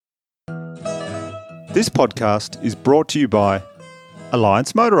This podcast is brought to you by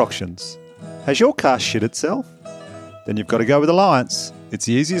Alliance Motor Auctions. Has your car shit itself? Then you've got to go with Alliance. It's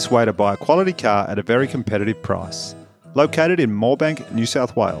the easiest way to buy a quality car at a very competitive price. Located in Moorebank, New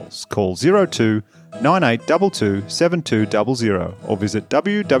South Wales. Call 02 9822 7200 or visit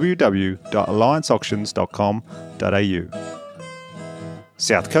www.allianceauctions.com.au.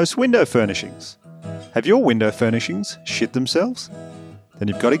 South Coast Window Furnishings. Have your window furnishings shit themselves? Then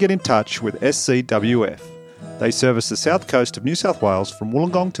you've got to get in touch with SCWF. They service the south coast of New South Wales from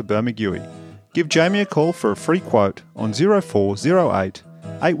Wollongong to Bermagui. Give Jamie a call for a free quote on 0408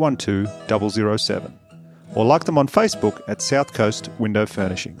 812 007 or like them on Facebook at South Coast Window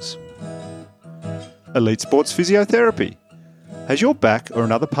Furnishings. Elite Sports Physiotherapy. Has your back or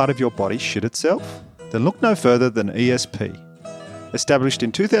another part of your body shit itself? Then look no further than ESP. Established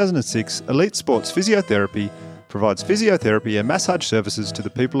in 2006, Elite Sports Physiotherapy provides physiotherapy and massage services to the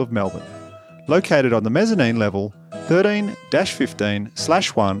people of Melbourne. Located on the mezzanine level,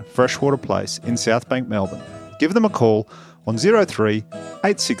 13-15/1 Freshwater Place in Southbank, Melbourne. Give them a call on 03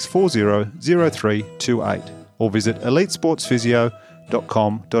 8640 0328 or visit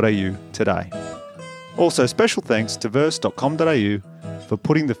elitesportsphysio.com.au today. Also, special thanks to verse.com.au for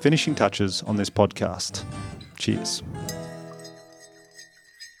putting the finishing touches on this podcast. Cheers.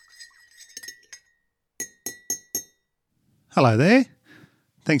 Hello there.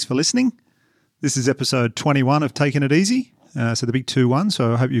 Thanks for listening. This is episode 21 of Taking It Easy, so the big 2-1,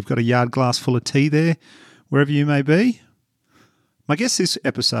 so I hope you've got a yard glass full of tea there, wherever you may be. My guest this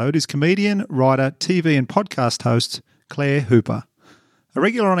episode is comedian, writer, TV and podcast host Claire Hooper. A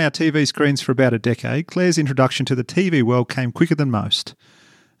regular on our TV screens for about a decade, Claire's introduction to the TV world came quicker than most.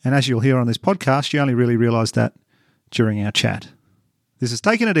 And as you'll hear on this podcast, you only really realised that during our chat. This is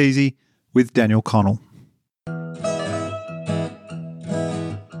Taking It Easy with Daniel Connell.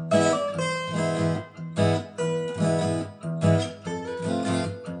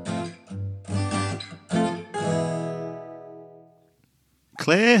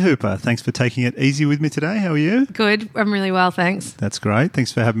 Claire Hooper, thanks for taking it easy with me today. How are you? Good. I'm really well, thanks. That's great.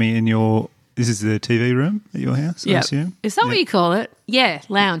 Thanks for having me in your... This is the TV room at your house, I assume? Is that what you call it? Yeah,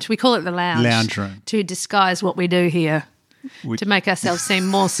 lounge. We call it the lounge. Lounge room. To disguise what we do here, to make ourselves seem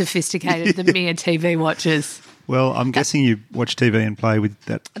more sophisticated than mere TV watchers. Well, I'm guessing you watch TV and play with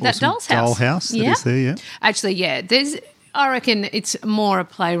that awesome doll house that is there, yeah? Actually, yeah. I reckon it's more a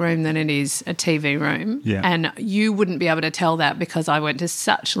playroom than it is a TV room. Yeah. And you wouldn't be able to tell that because I went to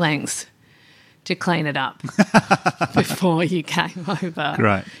such lengths to clean it up before you came over.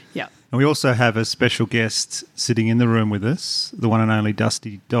 Great. Yeah. And we also have a special guest sitting in the room with us, the one and only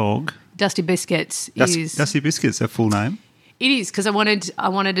Dusty Dog. Dusty Biscuits is... Dusty Biscuits, their full name. It is, because I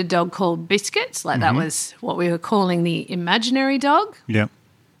wanted a dog called Biscuits, that was what we were calling the imaginary dog. Yeah.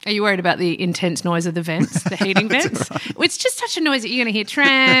 Are you worried about the intense noise of the vents, the heating vents? Right. It's just such a noise that you're going to hear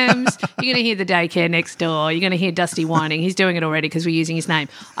trams, you're going to hear the daycare next door, you're going to hear Dusty whining. He's doing it already because we're using his name.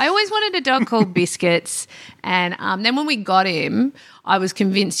 I always wanted a dog called Biscuits, and then when we got him, I was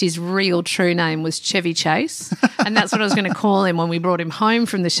convinced his real true name was Chevy Chase, and that's what I was going to call him when we brought him home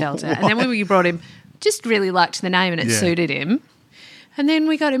from the shelter. What? And then when we brought him, just really liked the name and it suited him. And then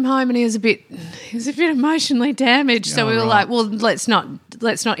we got him home and he was a bit emotionally damaged. So we were like, well, let's not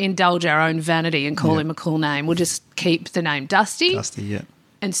indulge our own vanity and call him a cool name. We'll just keep the name Dusty. Dusty, yeah.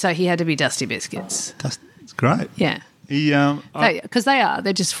 And so he had to be Dusty Biscuits. It's great. Yeah. Because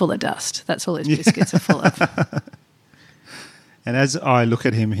they're just full of dust. That's all his biscuits are full of. And as I look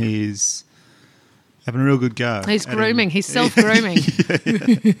at him, he's having a real good go. He's grooming. He's self-grooming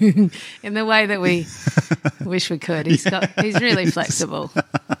in the way that we wish we could. He's really flexible.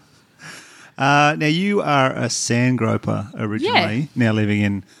 Now, you are a sand groper originally, now living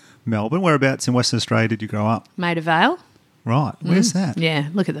in Melbourne. Whereabouts in Western Australia did you grow up? Maida Vale. Right. Where's that? Yeah,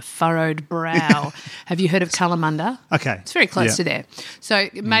 look at the furrowed brow. Have you heard of Kalamunda? Okay. It's very close to there. So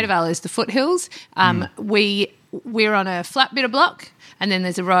Maida Vale is the foothills. We're on a flat bit of block, and then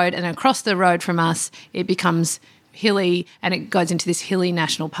there's a road, and across the road from us it becomes hilly, and it goes into this hilly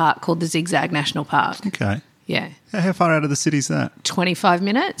national park called the Zigzag National Park. Okay. Yeah. How far out of the city is that? 25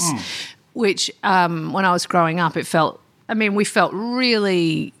 minutes, which when I was growing up we felt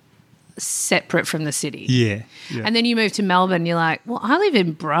really separate from the city. Yeah. And then you move to Melbourne, you're like, well, I live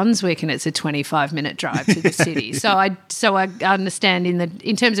in Brunswick and it's a 25-minute drive to the city. So I understand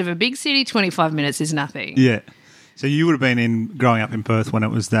in terms of a big city, 25 minutes is nothing. Yeah. So you would have been growing up in Perth when it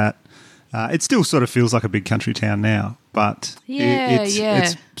was that. It still sort of feels like a big country town now, but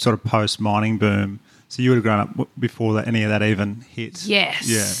it's sort of post-mining boom. So you would have grown up before that, any of that even hit. Yes.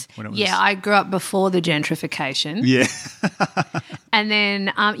 Yeah. When it was... I grew up before the gentrification. Yeah. And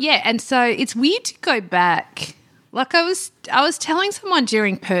then, and so it's weird to go back. Like I was telling someone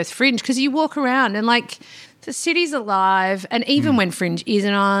during Perth Fringe, because you walk around and like the city's alive, and even when Fringe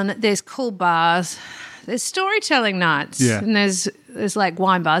isn't on, there's cool bars, there's storytelling nights, and there's like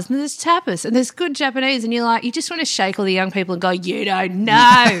wine bars, and there's tapas, and there's good Japanese, and you're like, you just want to shake all the young people and go, you don't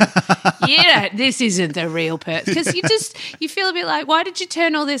know, this isn't the real Perth, because you feel a bit like, why did you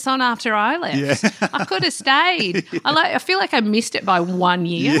turn all this on after I left? I could have stayed. I feel like I missed it by 1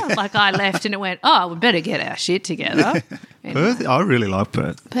 year. Like I left and it went, we better get our shit together. Anyway. Perth, I really like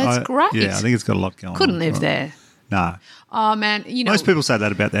Perth. Perth's great. Yeah, I think it's got a lot going on. Couldn't live there. No. Oh, man, Most people say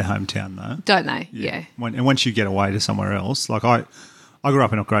that about their hometown, though. Don't they? Yeah. And once you get away to somewhere else, like I grew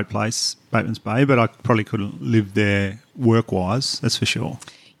up in a great place, Bateman's Bay, but I probably couldn't live there work-wise, that's for sure.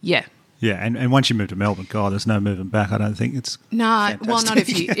 Yeah. Yeah, and once you move to Melbourne, God, there's no moving back, I don't think. It's fantastic. Well, not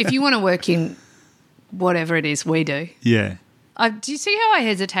if you want to work in whatever it is we do. Yeah. Do you see how I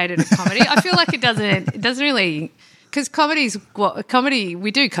hesitated at comedy? I feel like it doesn't really, because comedy,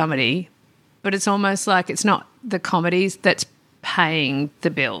 we do comedy, but it's almost like it's not the comedies that's paying the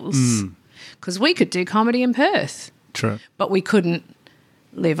bills. Because we could do comedy in Perth. True. But we couldn't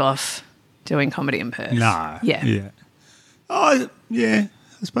live off doing comedy in Perth. No. Yeah. Yeah. Oh, yeah.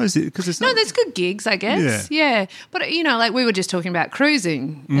 I suppose because it's not. No, there's good gigs, I guess. Yeah. But, like we were just talking about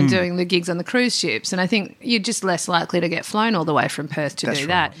cruising and doing the gigs on the cruise ships, and I think you're just less likely to get flown all the way from Perth to do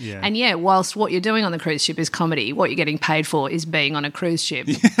that. Yeah. And, whilst what you're doing on the cruise ship is comedy, what you're getting paid for is being on a cruise ship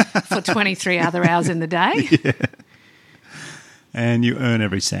for 23 other hours in the day. Yeah. And you earn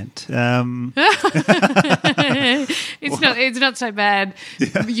every cent. It's not so bad.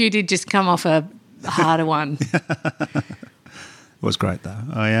 Yeah. You did just come off a harder one. It was great though.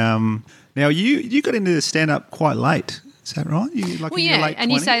 Now you got into stand up quite late. Is that right? In your late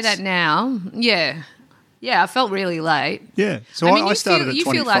 20s? You say that now. Yeah. Yeah, I felt really late. Yeah. So I started at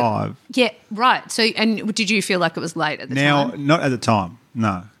 25. Right. So and did you feel like it was late at the time? Not at the time.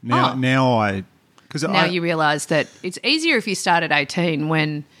 No. Now you realise that it's easier if you start at 18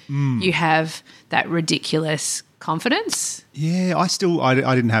 when you have that ridiculous confidence. Yeah, I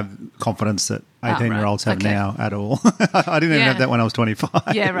didn't have confidence that 18-year-olds have now at all. I didn't even have that when I was 25.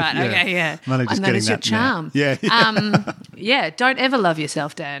 Yeah, right. Yeah. Okay, yeah. I'm only just getting your charm. Now. Yeah. Don't ever love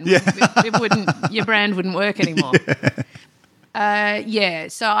yourself, Dan. Yeah. It wouldn't. Your brand wouldn't work anymore. Yeah.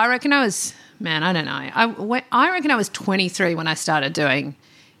 So I reckon I was. Man, I don't know. I reckon I was 23 when I started doing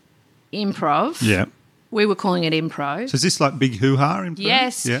improv. Yeah. We were calling it improv. So is this like big hoo-ha in Perth?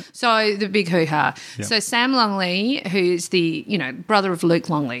 Yes. Yeah. So the big hoo-ha. Yeah. So Sam Longley, who's the, brother of Luke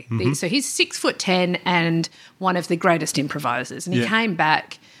Longley. So he's 6'10" and one of the greatest improvisers. And he came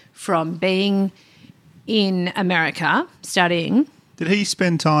back from being in America studying. Did he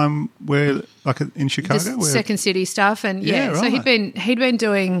spend time in Chicago? Second City stuff. And right. So he'd been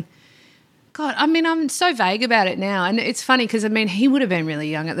doing... God, I mean, I'm so vague about it now. And it's funny because, he would have been really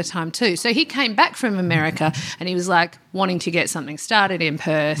young at the time too. So he came back from America and he was like wanting to get something started in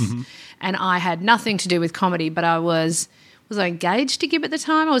Perth. And I had nothing to do with comedy, but I was I engaged to Gib at the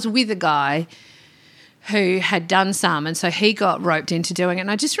time? I was with a guy who had done some, and so he got roped into doing it.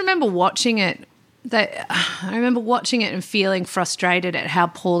 And I just remember watching it. And feeling frustrated at how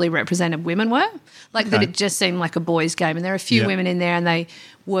poorly represented women were. That it just seemed like a boys' game. And there are a few women in there and they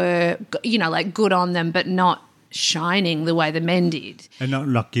were, good on them, but not shining the way the men did. And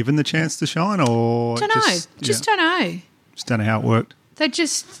not given the chance to shine, or don't know. Just don't know. Just don't know how it worked. They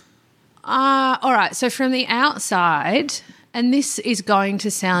just, all right. So from the outside, and this is going to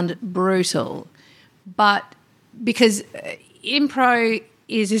sound brutal, but because impro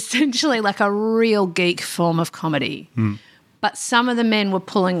is essentially like a real geek form of comedy. But some of the men were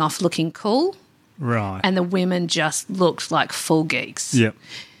pulling off looking cool. Right. And the women just looked like full geeks. Yep.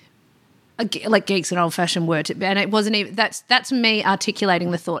 Like geeks, an old-fashioned word. And it wasn't even... That's me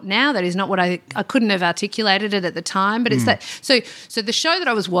articulating the thought now. That is not what I couldn't have articulated it at the time, but it's that... So the show that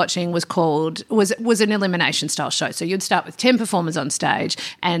I was watching was an elimination-style show. So you'd start with 10 performers on stage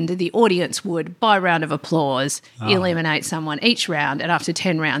and the audience would, by round of applause, eliminate someone each round, and after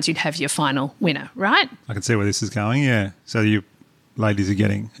 10 rounds you'd have your final winner, right? I can see where this is going, yeah. So you... Ladies are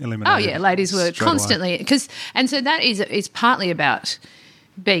getting eliminated. Oh, yeah, ladies were constantly... And so that is partly about...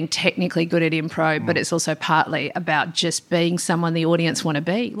 being technically good at improv, but it's also partly about just being someone the audience want to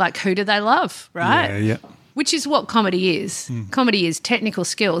be. Like, who do they love, right? Yeah. Which is what comedy is. Comedy is technical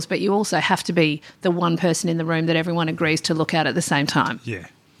skills, but you also have to be the one person in the room that everyone agrees to look at the same time. Yeah.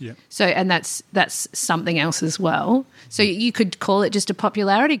 So, and that's something else as well. So you could call it just a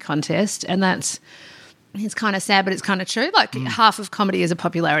popularity contest, and it's kind of sad, but it's kind of true. Like half of comedy is a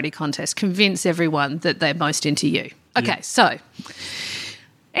popularity contest. Convince everyone that they're most into you. Okay, so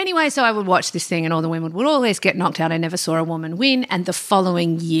anyway, so I would watch this thing and all the women would always get knocked out. I never saw a woman win. And the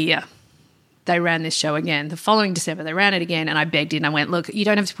following year, they ran this show again. The following December, they ran it again, and I begged in. I went, look, you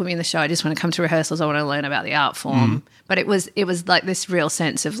don't have to put me in the show. I just want to come to rehearsals. I want to learn about the art form. But it was like this real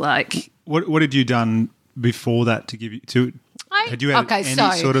sense of like... What had you done before that to give you to? Had you had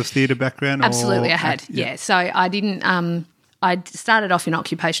any sort of theatre background? Absolutely, I had. Yeah. So I didn't. I started off in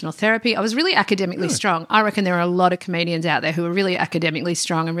occupational therapy. I was really academically strong. I reckon there are a lot of comedians out there who are really academically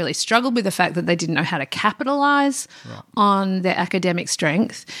strong and really struggled with the fact that they didn't know how to capitalise on their academic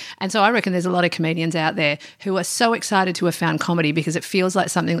strength. And so I reckon there's a lot of comedians out there who are so excited to have found comedy because it feels like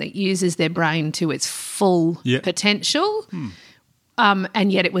something that uses their brain to its full potential.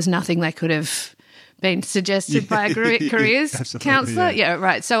 And yet it was nothing they could have been suggested by a careers counsellor. Yeah,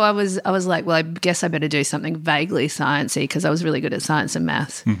 right. So I was like, well, I guess I better do something vaguely sciencey because I was really good at science and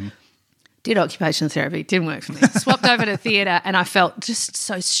maths. Did occupational therapy, didn't work for me. Swapped over to theatre and I felt just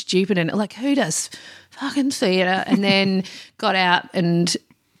so stupid and like, who does fucking theatre? And then got out and,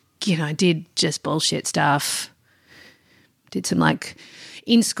 did just bullshit stuff. Did some like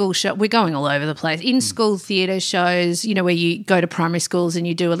in-school show. We're going all over the place. In-school theatre shows, where you go to primary schools and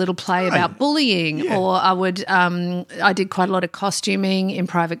you do a little play about bullying. Yeah. Or I did quite a lot of costuming in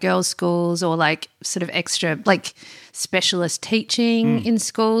private girls' schools or like sort of extra like specialist teaching in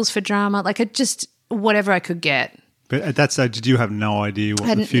schools for drama. Like whatever I could get. But at that stage, did you have no idea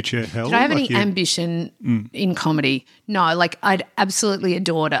what the future held? Did I have any ambition in comedy? No, like I'd absolutely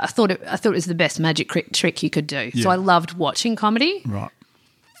adored it. I thought it was the best magic trick you could do. Yeah. So I loved watching comedy. Right.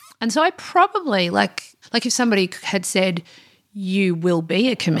 And so I probably, like if somebody had said, you will be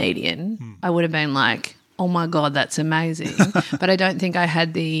a comedian, I would have been like, oh, my God, that's amazing. But I don't think I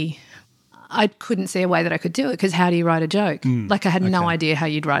had I couldn't see a way that I could do it because how do you write a joke? Like I had no idea how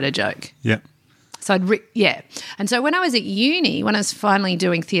you'd write a joke. Yeah. So And so when I was at uni, when I was finally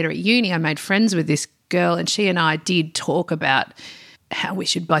doing theatre at uni, I made friends with this girl and she and I did talk about how we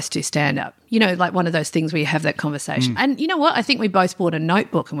should both do stand-up. Like one of those things where you have that conversation. And you know what? I think we both bought a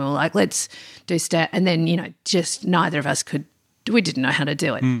notebook and we were like, let's do stand. And then, just neither of us we didn't know how to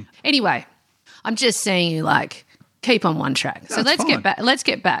do it. Anyway, I'm just saying you like keep on one track. So let's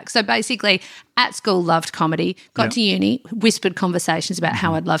get back. So basically at school loved comedy, got to uni, whispered conversations about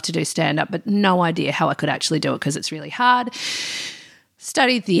how I'd love to do stand-up, but no idea how I could actually do it because it's really hard.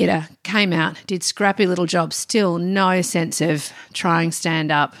 Studied theatre, came out, did scrappy little jobs, still no sense of trying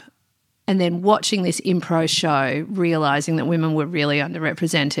stand-up, and then watching this improv show, realising that women were really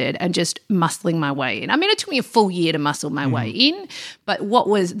underrepresented and just muscling my way in. I mean, it took me a full year to muscle my way in, but what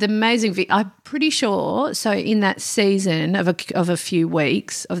was the amazing thing, I'm pretty sure, so in that season of a few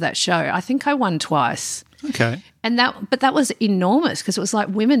weeks of that show, I think I won twice. Okay. But that was enormous because it was like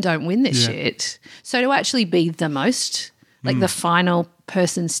women don't win this shit. So to actually be the most... like the final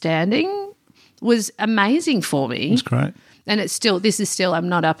person standing was amazing for me. That's great. And I'm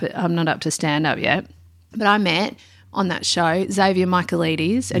not up to stand up yet. But I met on that show Xavier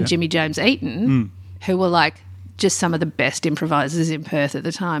Michaelides and Jimmy James Eaton, who were like just some of the best improvisers in Perth at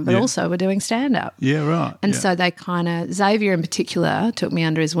the time, but also were doing stand up. Yeah, right. And so they Xavier in particular took me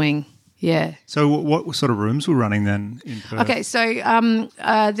under his wing. Yeah. So what sort of rooms were running then in Perth? Okay, so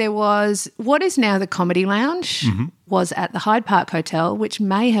there was what is now the Comedy Lounge was at the Hyde Park Hotel, which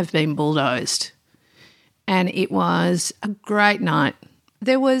may have been bulldozed. And it was a great night.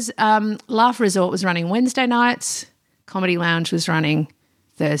 There was Laugh Resort was running Wednesday nights. Comedy Lounge was running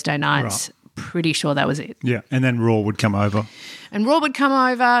Thursday nights. Right. Pretty sure that was it. Yeah, and then Raw would come over.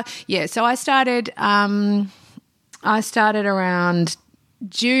 Yeah, so I started around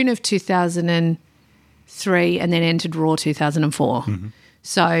June of 2003 and then entered Raw 2004.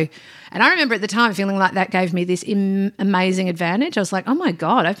 So, and I remember at the time feeling like that gave me this amazing advantage. I was like, oh my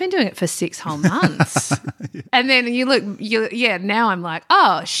God, I've been doing it for 6 whole months. And then now I'm like,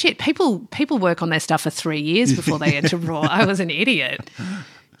 oh shit, people work on their stuff for 3 years before they enter Raw. I was an idiot.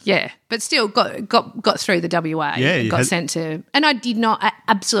 Yeah, but still got through the WA. Yeah, got sent to, and I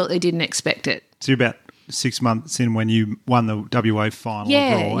absolutely didn't expect it. So you're about 6 months in when you won the WA final of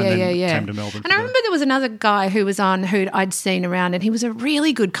Raw and then came to Melbourne. And I remember there was another guy who was on who I'd seen around and he was a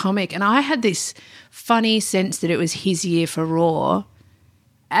really good comic and I had this funny sense that it was his year for Raw.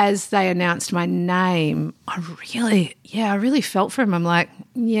 As they announced my name, I really felt for him. I'm like,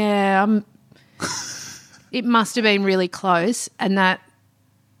 it must have been really close and that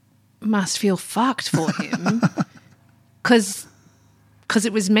must feel fucked for him because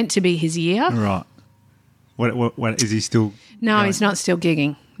it was meant to be his year. Right. What is he still? No, going? He's not still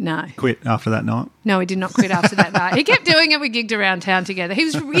gigging. No. Quit after that night? No, he did not quit after that night. He kept doing it. We gigged around town together. He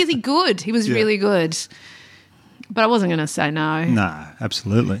was really good. He was really good. But I wasn't going to say no. No,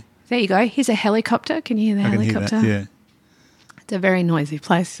 absolutely. There you go. Here's a helicopter. Can you hear the I can hear helicopter? that, yeah. It's a very noisy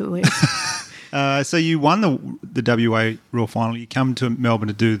place to live. So you won the WA Raw final. You come to Melbourne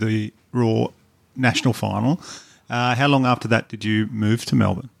to do the Raw national final. How long after that did you move to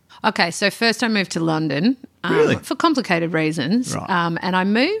Melbourne? Okay, so first I moved to London Really? for complicated reasons. Right. And I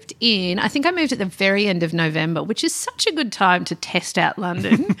moved I think I moved at the very end of November, which is such a good time to test out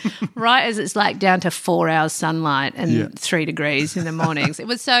London, right as it's like down to 4 hours sunlight and 3 degrees in the mornings. It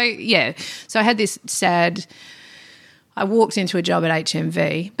was so I had this sad... I walked into a job at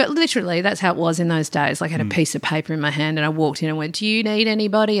HMV, but literally that's how it was in those days. Like I had a piece of paper in my hand and I walked in and went, do you need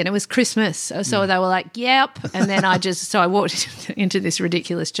anybody? And it was Christmas. So they were like, yep. And then I walked into this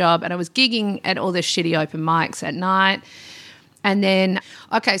ridiculous job and I was gigging at all the shitty open mics at night. And then,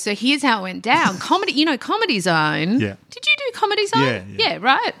 okay, so here's how it went down. Comedy Zone. Yeah. Did you do Comedy Zone? Yeah. Yeah,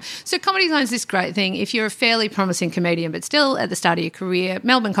 right. So Comedy Zone's this great thing. If you're a fairly promising comedian but still at the start of your career,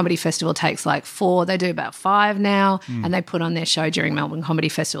 Melbourne Comedy Festival takes like 4. They do about 5 now, and they put on their show during Melbourne Comedy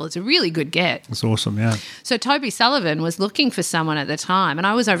Festival. It's a really good get. That's awesome, yeah. So Toby Sullivan was looking for someone at the time, and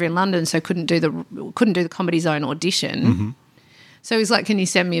I was over in London, so couldn't do the Comedy Zone audition. Mm-hmm. So he's like, can you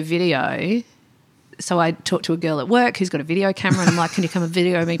send me a video? So I talked to a girl at work who's got a video camera, and I'm like, can you come and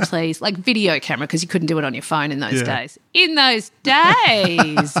video me, please? Like video camera, because you couldn't do it on your phone in those days. In those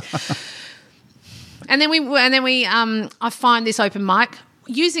days. And then I find this open mic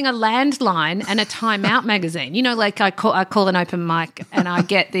using a landline and a Time Out magazine. You know, like I call an open mic and I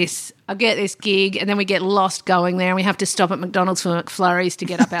get this gig, and then we get lost going there and we have to stop at McDonald's for McFlurries to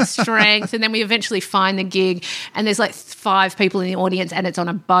get up our strength, and then we eventually find the gig and there's like 5 people in the audience and it's on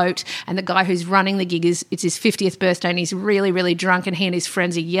a boat, and the guy who's running the gig it's his 50th birthday and he's really, really drunk, and he and his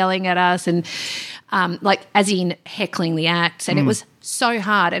friends are yelling at us and like as in heckling the acts, and it was so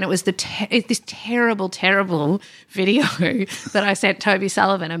hard, and it was this terrible, terrible video that I sent Toby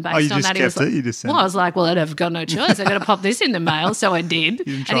Sullivan, and based on that he was like, I was like, well, I've got no choice. I've got to pop this in the mail, so I did.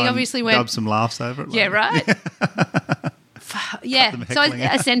 You and he obviously went, dub some laughs over it. Yeah, right. Yeah, so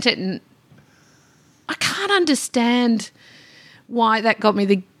I sent it, and I can't understand why that got me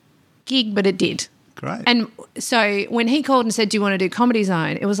the gig, but it did. Great. And so when he called and said, do you want to do Comedy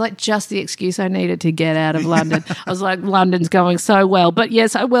Zone? It was like just the excuse I needed to get out of London. I was like, London's going so well, but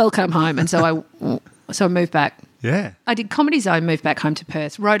yes, I will come home. And so I moved back. Yeah. I did Comedy Zone, moved back home to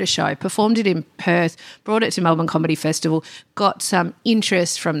Perth, wrote a show, performed it in Perth, brought it to Melbourne Comedy Festival, got some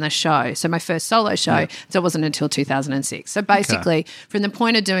interest from the show. So my first solo show, so it wasn't until 2006. So basically from the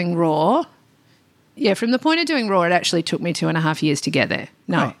point of doing Raw, it actually took me 2.5 years to get there.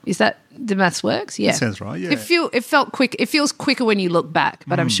 No, is that the maths works? Yeah, that sounds right. Yeah, it felt quick. It feels quicker when you look back,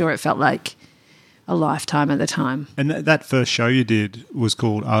 but I'm sure it felt like a lifetime at the time. And that first show you did was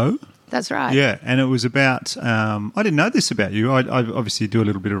called O. That's right. Yeah, and it was about. I didn't know this about you. I obviously do a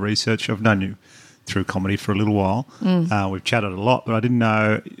little bit of research. I've known you through comedy for a little while. We've chatted a lot, but I didn't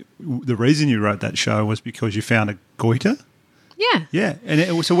know the reason you wrote that show was because you found a goiter. Yeah. Yeah.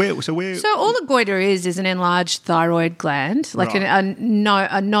 And so where? So all a goiter is an enlarged thyroid gland, like a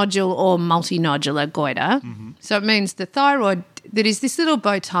nodule or multinodular goiter. Mm-hmm. So it means the thyroid, that is this little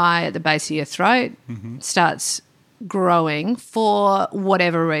bow tie at the base of your throat, starts growing for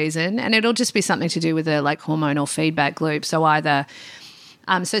whatever reason, and it'll just be something to do with the like hormonal feedback loop. So either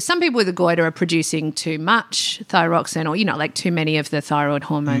so some people with a goiter are producing too much thyroxine, or like too many of the thyroid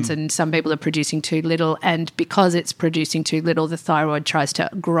hormones, and some people are producing too little, and because it's producing too little, the thyroid tries to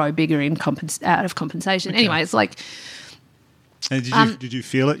grow bigger out of compensation. Okay. Anyway, it's like. And did you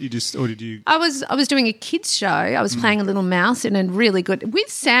feel it? I was doing a kids show. I was playing a little mouse in a really good with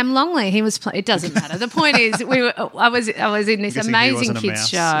Sam Longley. He was it doesn't matter. The point is, I was in this amazing kids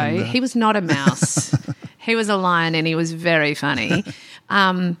show. He was not a mouse. He was a lion, and he was very funny.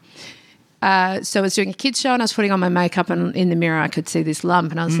 So I was doing a kids show, and I was putting on my makeup, and in the mirror I could see this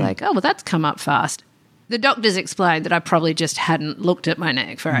lump, and I was like, oh, well, that's come up fast. The doctors explained that I probably just hadn't looked at my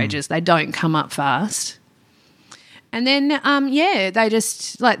neck for ages. They don't come up fast. And then, they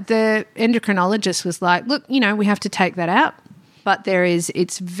just, like, the endocrinologist was like, look, we have to take that out, but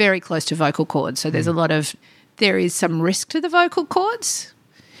it's very close to vocal cords. So there's there is some risk to the vocal cords.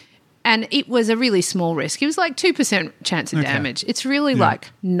 And it was a really small risk. It was like 2% chance of damage. It's really like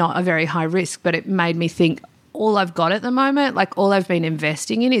not a very high risk, but it made me think all I've got at the moment, like all I've been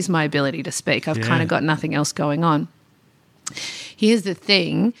investing in is my ability to speak. I've kind of got nothing else going on. Here's the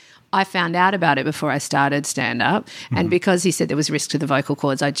thing. I found out about it before I started stand-up, and because he said there was risk to the vocal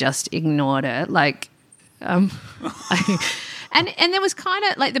cords, I just ignored it. Like, and there was kind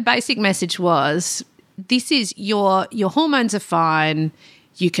of like the basic message was, this is your hormones are fine,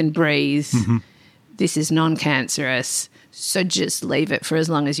 you can breathe, this is non-cancerous, so just leave it for as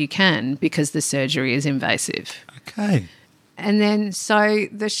long as you can because the surgery is invasive. Okay. And then so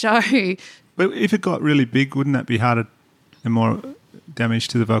the show... But if it got really big, wouldn't that be harder and more damage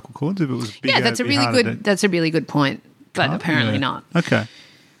to the vocal cords if it was bigger? Yeah, that's a really good point, but apparently not. Okay.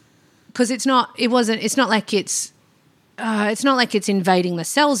 Because it's not like it's invading the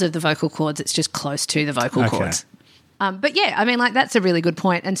cells of the vocal cords. It's just close to the vocal cords. But yeah, I mean, like that's a really good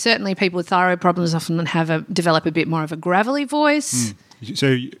point. And certainly people with thyroid problems often develop a bit more of a gravelly voice.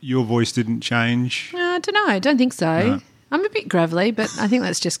 So your voice didn't change? I don't know. I don't think so. No. I'm a bit gravelly, but I think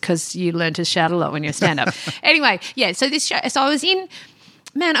that's just because you learn to shout a lot when you're stand-up. Anyway, yeah, so this show, so I was in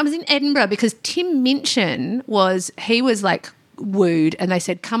Edinburgh because Tim Minchin was like wooed and they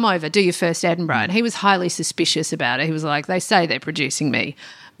said, come over, do your first Edinburgh. And he was highly suspicious about it. He was like, they say they're producing me.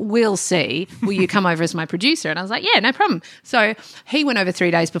 We'll see. Will you come over as my producer? And I was like, yeah, no problem. So he went over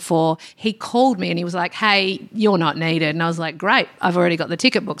 3 days before. He called me and he was like, hey, you're not needed. And I was like, great, I've already got the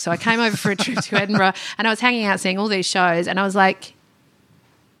ticket booked. So I came over for a trip to Edinburgh and I was hanging out seeing all these shows and I was like,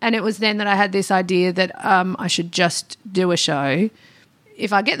 and it was then that I had this idea that I should just do a show.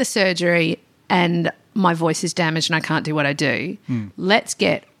 If I get the surgery and my voice is damaged and I can't do what I do, let's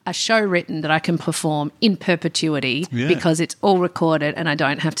get a show written that I can perform in perpetuity because it's all recorded and I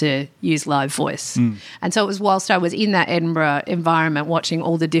don't have to use live voice. And so it was whilst I was in that Edinburgh environment watching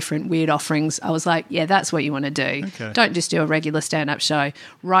all the different weird offerings, I was like, yeah, that's what you want to do. Okay. Don't just do a regular stand-up show.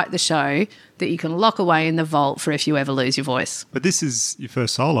 Write the show that you can lock away in the vault for if you ever lose your voice. But this is your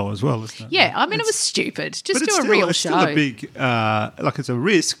first solo as well, isn't it? Yeah, I mean, it was stupid. Just do a real show. It's still a big, it's a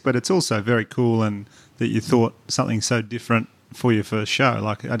risk, but it's also very cool and that you thought something so different for your first show.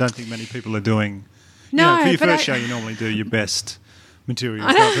 Like, I don't think many people are doing... for your first show, you normally do your best material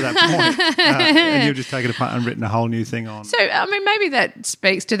up to that point. And you've just taken it apart and written a whole new thing on. So, I mean, maybe that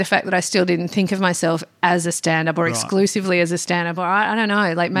speaks to the fact that I still didn't think of myself as a stand-up or exclusively as a stand-up. Or I don't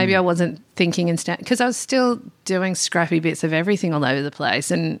know, like maybe I wasn't thinking in stand... Because I was still doing scrappy bits of everything all over the place.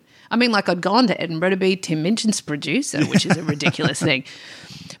 And, I mean, like I'd gone to Edinburgh to be Tim Minchin's producer, which is a ridiculous thing.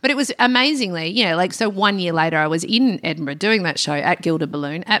 But it was amazingly, so 1 year later I was in Edinburgh doing that show at Gilda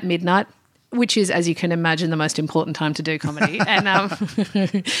Balloon at midnight, which is, as you can imagine, the most important time to do comedy. And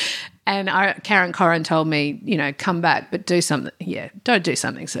Karen Corrin told me, come back, but do something. Yeah, don't do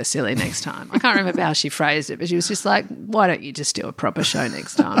something so silly next time. I can't remember how she phrased it, but she was just like, why don't you just do a proper show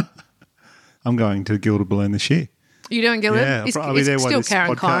next time? I'm going to Gilda Balloon this year. You doing Gilda? Yeah, I'll be there still while this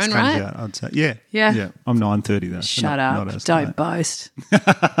Karen podcast Corrin, comes right? out, I'd say. Yeah. I'm 9:30 though. Shut up. Don't boast.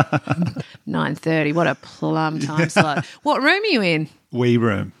 9:30. What a plum time slot. What room are you in? Wee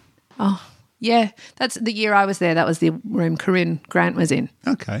room. Oh, yeah. That's the year I was there. That was the room Corinne Grant was in.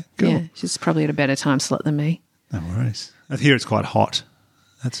 Okay, cool. Yeah, she's probably at a better time slot than me. No worries. I hear it's quite hot.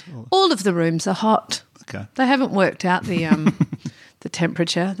 That's all of the rooms are hot. Okay. They haven't worked out the the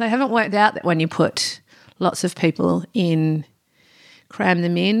temperature. They haven't worked out that when you put lots of people in, cram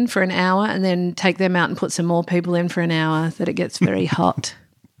them in for an hour and then take them out and put some more people in for an hour, that it gets very hot.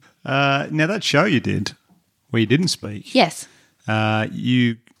 Now, that show you did where you didn't speak. Yes.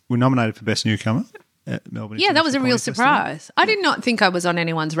 You were nominated for Best Newcomer at Melbourne. Yeah, that was a real surprise. I did not think I was on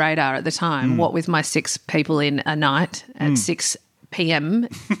anyone's radar at the time, what with my 6 people in a night at 6 p.m.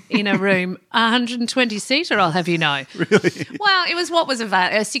 in a room, 120-seater, I'll have you know. Really? Well, it was what was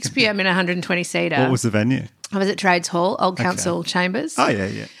a 6 p.m. in a 120-seater. What was the venue? I was at Trades Hall, Old Council Chambers. Oh,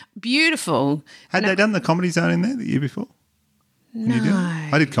 yeah. Beautiful. Had they done the Comedy Zone in there the year before? No.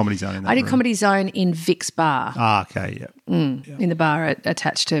 I did Comedy Zone in that I did room. Comedy Zone in Vic's Bar. Ah, okay, yeah. In the bar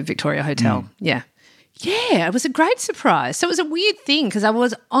attached to Victoria Hotel. Yeah. Yeah, it was a great surprise. So it was a weird thing because I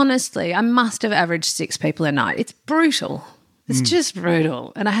must have averaged 6 people a night. It's brutal. It's just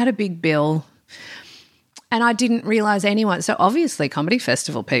brutal. And I had a big bill and I didn't realise anyone. So obviously Comedy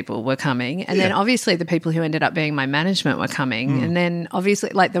Festival people were coming and then obviously the people who ended up being my management were coming and then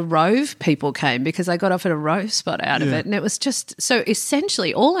obviously like the Rove people came because I got offered a Rove spot out of it and it was just so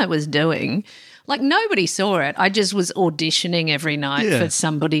essentially all I was doing, like nobody saw it. I just was auditioning every night for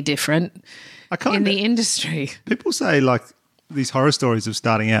somebody different in the industry. People say like these horror stories of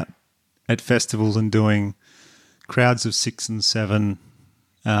starting out at festivals and doing crowds of 6 and 7,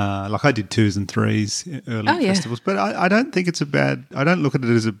 like I did 2s and 3s early festivals, but I don't think it's I don't look at it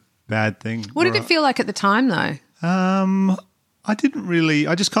as a bad thing. What did it feel like at the time though? I didn't really,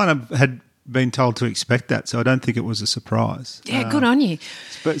 I just kind of had been told to expect that, so I don't think it was a surprise. Yeah, good on you.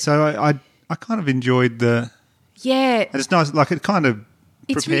 But so I kind of enjoyed and it's nice, like it kind of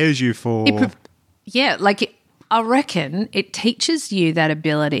prepares you for... I reckon it teaches you that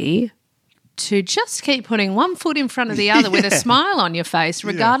ability to just keep putting one foot in front of the other with a smile on your face,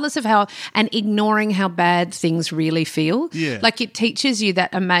 regardless of how, and ignoring how bad things really feel. Yeah. Like it teaches you that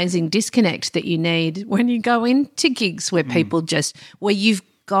amazing disconnect that you need when you go into gigs where people where you've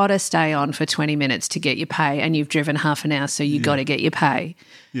got to stay on for 20 minutes to get your pay and you've driven half an hour, so you got to get your pay.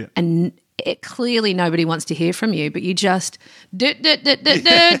 Yeah. And clearly nobody wants to hear from you, but you just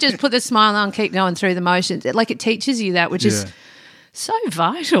just put the smile on, keep going through the motions. Like it teaches you that, which is so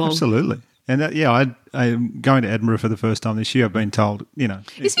vital. Absolutely. And I'm going to Edinburgh for the first time this year. I've been told,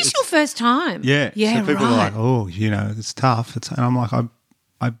 Is this your first time? Yeah. Yeah, so people right. are like, oh, it's tough. And I'm like,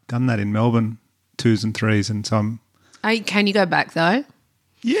 I've done that in Melbourne, 2s and 3s, and so Can you go back though?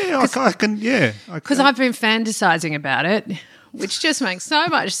 Yeah, I can. Yeah, because I've been fantasizing about it, which just makes so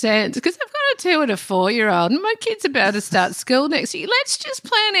much sense. Because I've got a 2 and a 4-year-old, and my kid's about to start school next year. Let's just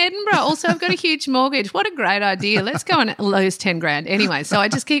plan Edinburgh. Also, I've got a huge mortgage. What a great idea! Let's go and lose 10 grand anyway. So I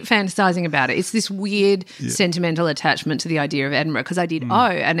just keep fantasizing about it. It's this weird sentimental attachment to the idea of Edinburgh because I did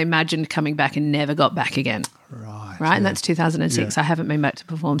and imagined coming back and never got back again. Right, and that's 2006. I haven't been back to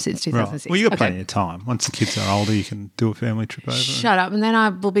perform since 2006. Right. Well, you've got plenty of time. Once the kids are older, you can do a family trip over. Shut up, and then I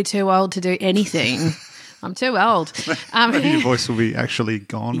will be too old to do anything. I'm too old. Maybe your voice will be actually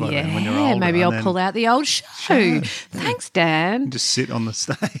gone by then when you're older. Maybe I'll pull out the old show. Thanks, Dan. Just sit on the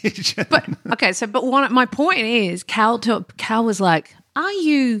stage. But my point is, Cal was like, "Are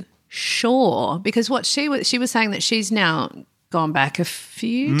you sure?" Because what she was saying that she's now gone back a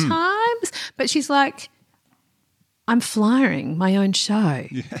few times, but she's like, I'm flying my own show.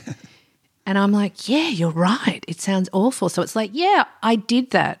 Yeah. And I'm like, yeah, you're right. It sounds awful. So it's like, yeah, I did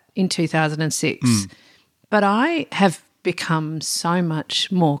that in 2006, but I have become so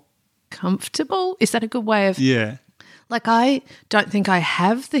much more comfortable. Is that a good way of? Yeah. Like, I don't think I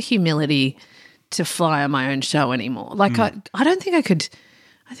have the humility to fly on my own show anymore. Like, I don't think I could.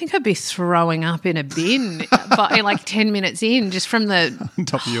 I think I'd be throwing up in a bin by like 10 minutes in just from the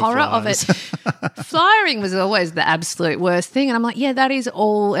horror of it. Flyering was always the absolute worst thing. And I'm like, yeah, that is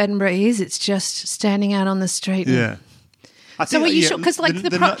all Edinburgh is. It's just standing out on the street. Yeah. So are you sure? Because like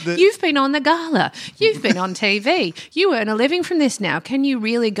you've been on the gala. You've been on TV. You earn a living from this now. Can you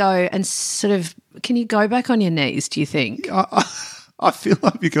really go and can you go back on your knees, do you think? I feel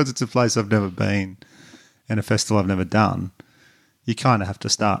like because it's a place I've never been and a festival I've never done, you kind of have to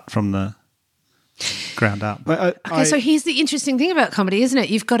start from the ground up. But so here's the interesting thing about comedy, isn't it?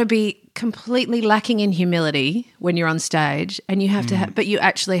 You've got to be completely lacking in humility when you're on stage, and you have to but you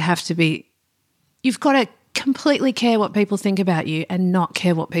actually have to be – you've got to completely care what people think about you and not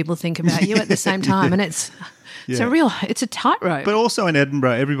care what people think about you at the same time. And it's a tightrope. But also in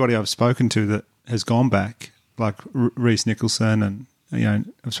Edinburgh, everybody I've spoken to that has gone back, like Reece Nicholson and,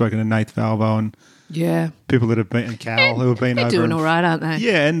 I've spoken to Nate Valvo and – people that have been, and Cal, who have been over. They're doing all right, aren't they?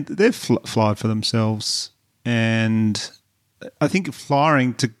 Yeah, and they've flied for themselves. And I think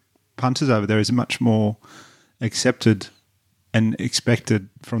flying to punters over there is much more accepted and expected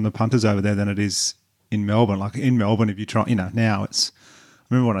from the punters over there than it is in Melbourne. Like in Melbourne, if you try, now it's.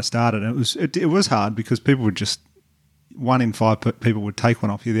 I remember when I started, it was hard because people would just 1 in 5 people would take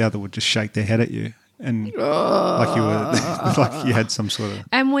one off you, the other would just shake their head at you. And like you were, like you had some sort of.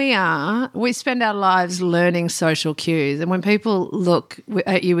 And we spend our lives learning social cues. And when people look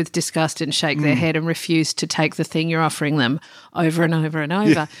at you with disgust and shake their head and refuse to take the thing you're offering them over and over and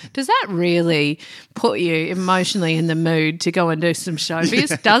over, does that really put you emotionally in the mood to go and do some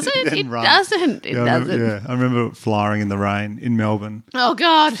showbiz? Does it? It doesn't. It doesn't. I remember flying in the rain in Melbourne. Oh,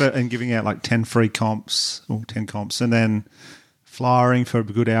 God. And giving out like 10 free comps or 10 comps. And then flying for a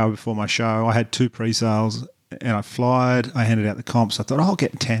good hour before my show. I had 2 pre-sales and I flied. I handed out the comps. I thought, I'll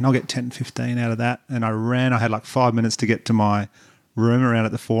get 10, 15 out of that. And I ran. I had like 5 minutes to get to my room around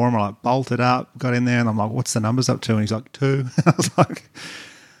at the Forum. I like bolted up, got in there, and I'm like, what's the numbers up to? And he's like, 2. I was like,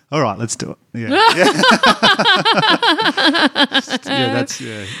 all right, let's do it.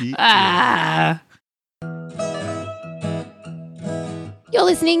 You're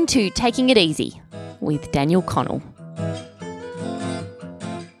listening to Taking It Easy with Daniel Connell.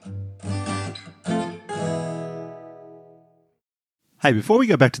 Hey, before we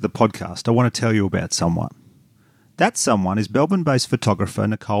go back to the podcast, I want to tell you about someone. That someone is Melbourne-based photographer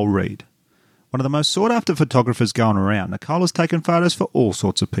Nicole Reid. One of the most sought-after photographers going around, Nicole has taken photos for all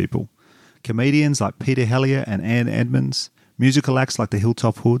sorts of people. Comedians like Peter Hellier and Anne Edmonds, musical acts like the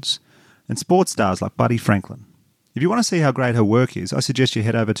Hilltop Hoods, and sports stars like Buddy Franklin. If you want to see how great her work is, I suggest you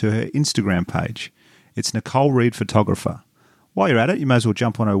head over to her Instagram page. It's Nicole Reid Photographer. While you're at it, you may as well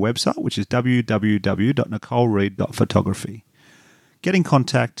jump on her website, which is www.nicolereid.photography. Get in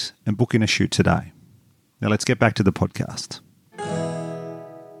contact and book in a shoot today. Now let's get back to the podcast.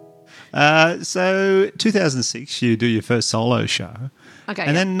 So 2006, you do your first solo show. Okay.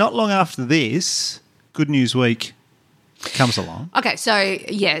 And then not long after this, Good News Week comes along. Okay,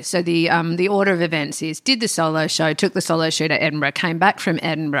 so the order of events is did the solo show, took the solo show to Edinburgh, came back from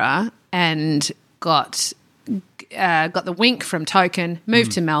Edinburgh and got the wink from Token,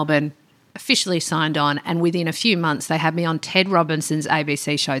 moved to Melbourne, officially signed on, and within a few months they had me on Ted Robinson's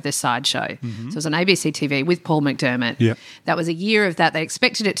ABC show, The Side Show. So it was on ABC TV with Paul McDermott. Yeah. That was a year of that. They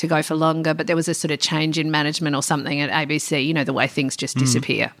expected it to go for longer, but there was a sort of change in management or something at ABC, you know, the way things just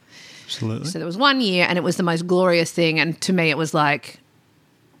disappear. Absolutely. So there was 1 year and it was the most glorious thing, and to me it was like,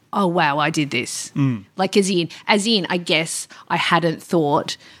 oh wow, I did this. Like as in, I guess I hadn't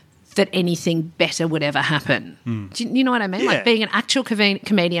thought that anything better would ever happen. Do you know what I mean? Yeah. Like being an actual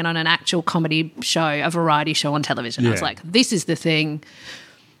comedian on an actual comedy show, a variety show on television. I was Yeah. like, this is the thing.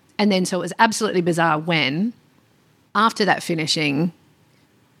 And then so it was absolutely bizarre when, after that finishing,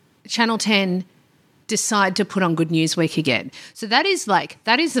 Channel 10 decide to put on Good News Week again. So that is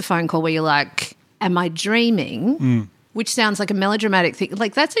the phone call where you're like, am I dreaming? Which sounds like a melodramatic thing.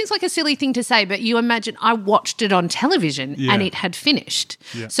 Like that seems like a silly thing to say, but you imagine I watched it on television and it had finished.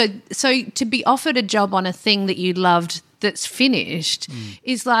 Yeah. So to be offered a job on a thing that you loved that's finished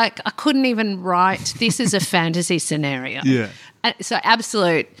is like, I couldn't even write this as a fantasy scenario. Yeah. So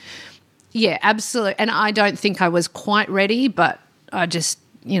absolute. And I don't think I was quite ready, but I just,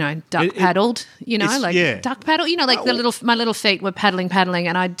 duck paddled, duck paddle, like my little feet were paddling.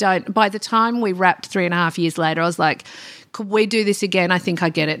 And by the time we wrapped 3.5 years later, I was like, could we do this again? I think I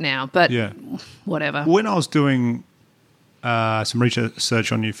get it now, but whatever. When I was doing some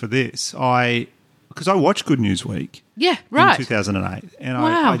research on you for this, because I watched Good News Week Yeah, right. in 2008, and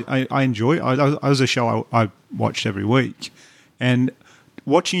Wow. I enjoy it. I was a show I watched every week, and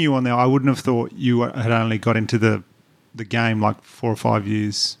watching you on there, I wouldn't have thought you had only got into the game like 4 or 5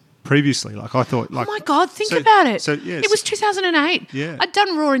 years previously. Like I thought, like Oh my God, think about it. So yes, It was 2008. Yeah. I'd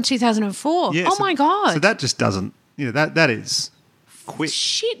done Raw in 2004. yeah, Oh so- my God. So that just doesn't, that is quick.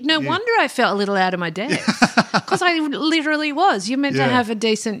 Shit, no wonder I felt a little out of my depth. Because I literally was. You're meant to Yeah. have a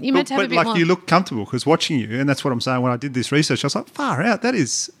decent, you're meant to have a bit like more. you look comfortable because watching you, and that's what I'm saying. When I did this research, I was like, far out. That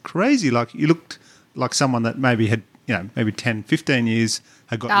is crazy. Like you looked like someone that maybe had, maybe 10, 15 years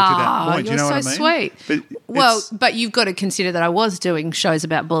had got you to that point. You're You know so what I mean? sweet. But But you've got to consider that I was doing shows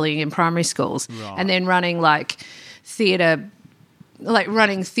about bullying in primary schools and then running running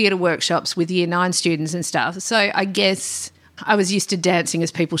theatre workshops with year 9 students and stuff. So I guess I was used to dancing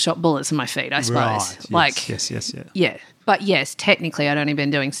as people shot bullets in my feet, I suppose. Right. Yes. Yeah. But yes, technically I'd only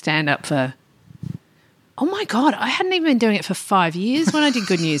been doing stand-up for, oh my God, I hadn't even been doing it for 5 years when I did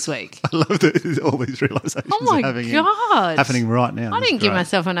Good News Week. I love that all these realizations Oh my are God. happening right now. I That's didn't give great.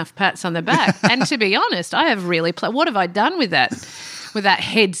 myself enough pats on the back. And to be honest, I have really what have I done with that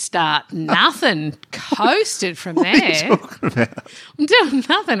head start? Nothing. Coasted from there. Talking about. I'm doing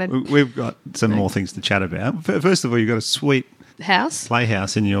nothing. We've got some more things to chat about. First of all, you've got a sweet House?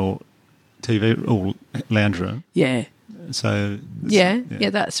 playhouse in your TV or lounge room. Yeah. So Yeah,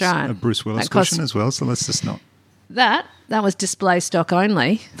 that's it's right. A Bruce Willis That cost- cushion as well. So let's just not. That was display stock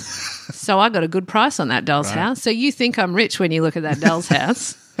only. So I got a good price on that doll's house. So you think I'm rich when you look at that doll's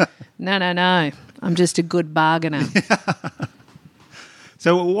house. No. I'm just a good bargainer.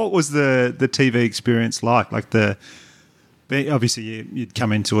 So what was the TV experience like? Like obviously you'd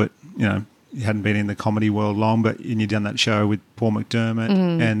come into it, you hadn't been in the comedy world long, but you'd done that show with Paul McDermott,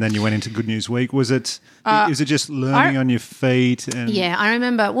 and then you went into Good News Week. Was it just learning on your feet? And Yeah, I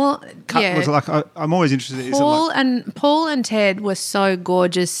remember. Well, yeah. Was it like I'm always interested. Is it like, Paul and Ted were so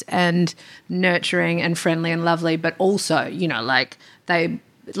gorgeous and nurturing and friendly and lovely, but also,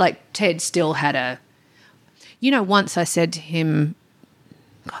 Ted still had a. Once I said to him,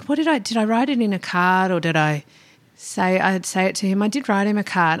 God, what did I write it in a card or did I'd say it to him? I did write him a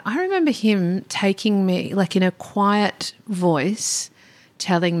card. I remember him taking me, like in a quiet voice,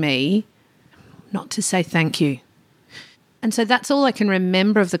 telling me not to say thank you. And so that's all I can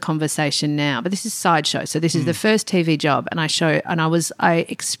remember of the conversation now. But this is Sideshow, so this is the first TV job, and I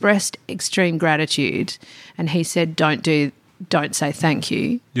expressed extreme gratitude, and he said, "Don't say thank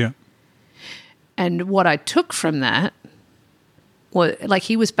you." Yeah. And what I took from that was, like,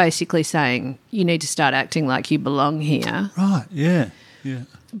 he was basically saying, "You need to start acting like you belong here." Right. Yeah.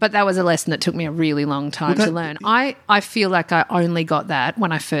 But that was a lesson that took me a really long time to learn. I feel like I only got that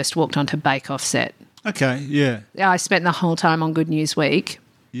when I first walked onto Bake Off set. Okay. Yeah. I spent the whole time on Good News Week.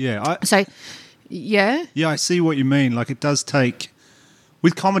 Yeah. So, yeah. Yeah, I see what you mean. Like it does take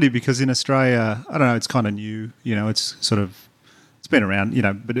with comedy because in Australia, I don't know, it's kind of new. It's been around.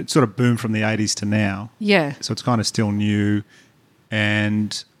 But it sort of boomed from the 80s to now. Yeah. So it's kind of still new,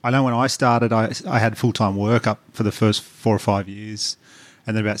 and I know when I started, I had full-time work up for the first 4 or 5 years,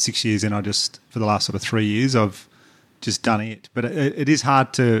 and then about 6 years in, for the last sort of 3 years, I've just done it. But it is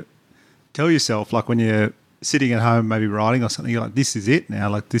hard to tell yourself, like when you're sitting at home, maybe writing or something, you're like, this is it now.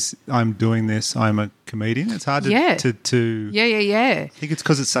 Like this, I'm doing this. I'm a comedian. It's hard to Yeah. I think it's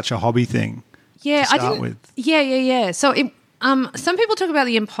because it's such a hobby thing. Yeah, to start with. Yeah. So, some people talk about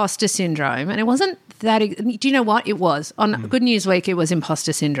the imposter syndrome, and it wasn't that. Do you know what it was on Good News Week? It was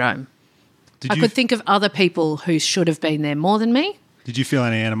imposter syndrome. I could think of other people who should have been there more than me. Did you feel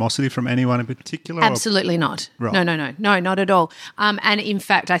any animosity from anyone in particular? Absolutely not. Right. No, not at all. And in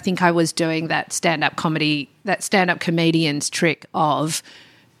fact, I think I was doing that stand-up comedian's trick of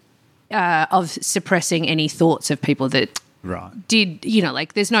suppressing any thoughts of people that did,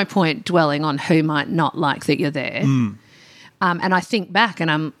 like there's no point dwelling on who might not like that you're there. And I think back,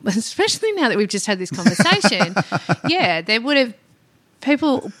 and especially now that we've just had this conversation, there would have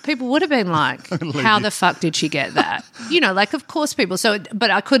people would have been like, how the fuck did she get that? Like of course people. So, but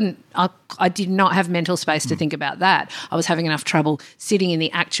I did not have mental space to think about that. I was having enough trouble sitting in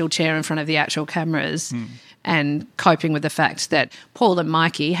the actual chair in front of the actual cameras and coping with the fact that Paul and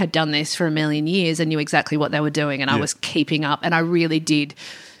Mikey had done this for a million years and knew exactly what they were doing, and I was keeping up, and I really did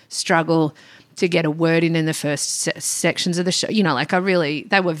struggle to get a word in the first sections of the show.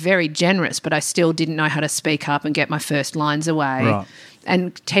 They were very generous, but I still didn't know how to speak up and get my first lines away. Right.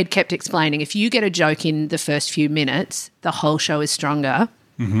 And Ted kept explaining, if you get a joke in the first few minutes, the whole show is stronger.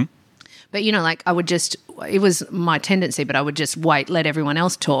 Mm-hmm. But, I would just – it was my tendency, but I would just let everyone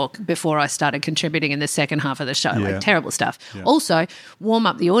else talk before I started contributing in the second half of the show, like terrible stuff. Yeah. Also, warm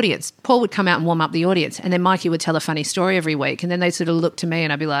up the audience. Paul would come out and warm up the audience, and then Mikey would tell a funny story every week, and then they'd sort of look to me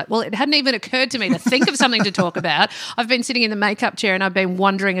and I'd be like, well, it hadn't even occurred to me to think of something to talk about. I've been sitting in the makeup chair and I've been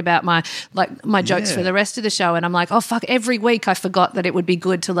wondering about my jokes for the rest of the show, and I'm like, oh, fuck, every week I forgot that it would be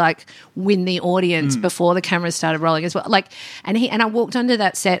good to, win the audience before the cameras started rolling as well. And I walked onto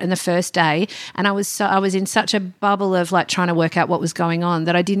that set on the first day, and I was in such a bubble of trying to work out what was going on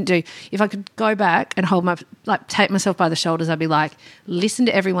that I didn't do. If I could go back and take myself by the shoulders, I'd be like, listen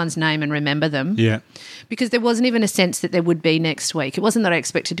to everyone's name and remember them. Yeah. Because there wasn't even a sense that there would be next week. It wasn't that I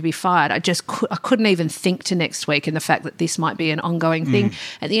expected to be fired. I couldn't even think to next week, and the fact that this might be an ongoing thing.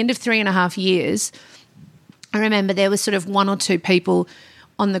 At the end of 3.5 years, I remember there was sort of 1 or 2 people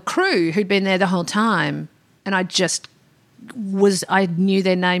on the crew who'd been there the whole time, and I knew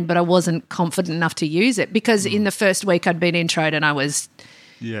their name, but I wasn't confident enough to use it because in the first week I'd been introed and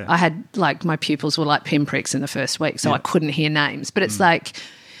I had my pupils were like pinpricks in the first week, so I couldn't hear names. But it's I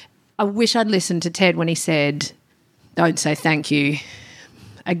wish I'd listened to Ted when he said, don't say thank you.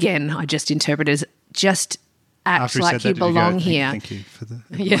 Again, I just interpreted as just act like you belong here. Thank you for the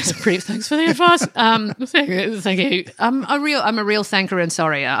advice. Yes, thanks for the advice. Thank you. I'm a real thanker and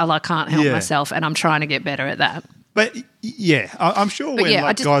sorry. I can't help myself, and I'm trying to get better at that. But I'm sure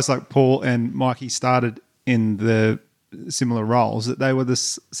when guys like Paul and Mikey started in the similar roles that they were the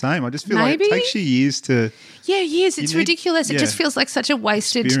same. I just feel like it takes you years to. Yeah, years. It's ridiculous. It just feels like such a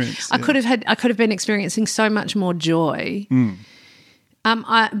wasted. I could have been experiencing so much more joy.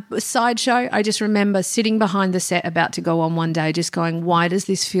 Sideshow. I just remember sitting behind the set about to go on one day, just going, "Why does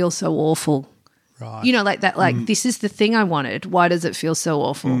this feel so awful?" Right. This is the thing I wanted. Why does it feel so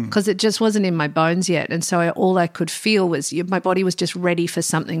awful? Because it just wasn't in my bones yet. And so all I could feel was my body was just ready for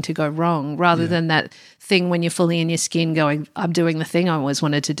something to go wrong rather than that thing when you're fully in your skin going, I'm doing the thing I always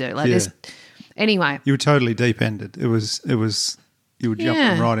wanted to do. Anyway. You were totally deep-ended. It was you were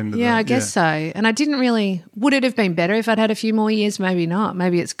jumping right into that. Yeah, I guess so. And I didn't really – would it have been better if I'd had a few more years? Maybe not.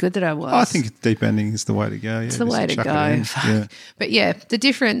 Maybe it's good that I was. I think deep ending is the way to go. Yeah, it's the way to go. Yeah. But, the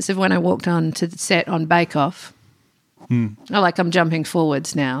difference of when I walked on to the set on Bake Off I'm jumping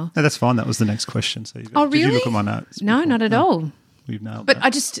forwards now. No, that's fine. That was the next question. So really? Did you look at my notes? No, not at all. We've nailed But that. I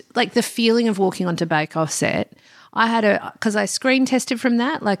just – the feeling of walking onto Bake Off set – I had because I screen tested from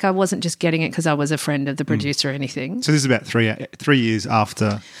that. I wasn't just getting it because I was a friend of the producer or anything. So this is about 3 years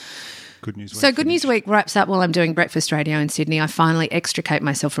after Good News Week. So Good News Week wraps up while I'm doing breakfast radio in Sydney. I finally extricate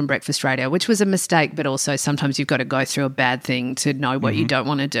myself from breakfast radio, which was a mistake, but also sometimes you've got to go through a bad thing to know what you don't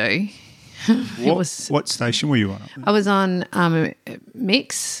want to do. What station were you on? I was on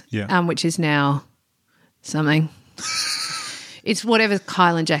Mix, which is now something. It's whatever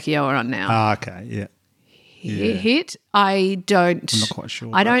Kyle and Jackie O are on now. Ah, okay, yeah. Hit. I'm not quite sure.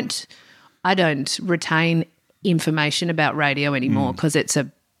 I don't retain information about radio anymore because it's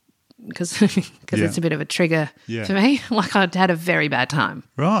a bit of a trigger for me. I'd had a very bad time.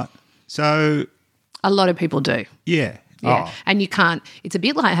 Right. So a lot of people do. Yeah. Yeah. Oh. And you can't. It's a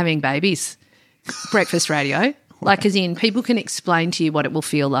bit like having babies. Breakfast radio. Like, as in, people can explain to you what it will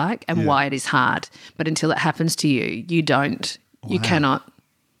feel like and why it is hard, but until it happens to you, you cannot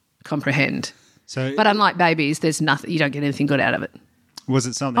comprehend. So, But unlike babies, there's nothing, you don't get anything good out of it. was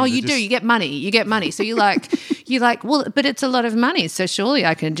it something? Oh, that you do. You get money. So you're like, well, but it's a lot of money. So surely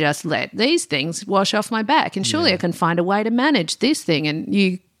I can just let these things wash off my back, and surely I can find a way to manage this thing, and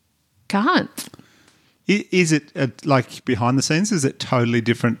you can't. Is it like behind the scenes? Is it totally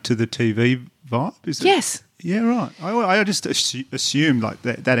different to the TV vibe? Is it? Yes. Yeah, right. I just assumed like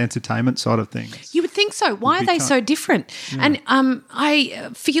that entertainment side of things. You would think so. Why are they so different? Yeah. And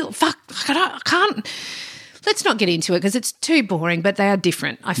I feel, I can't. Let's not get into it because it's too boring, but they are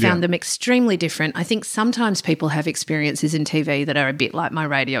different. I found them extremely different. I think sometimes people have experiences in TV that are a bit like my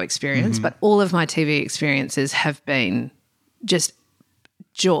radio experience, but all of my TV experiences have been just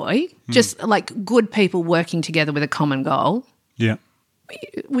joy, just like good people working together with a common goal. Yeah.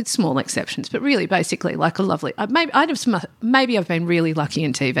 With small exceptions, but really basically like a lovely maybe I've been really lucky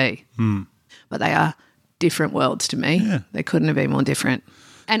in TV, but they are different worlds to me. Yeah. They couldn't have been more different.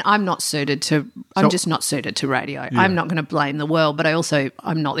 And I'm just not suited to radio. Yeah. I'm not going to blame the world, but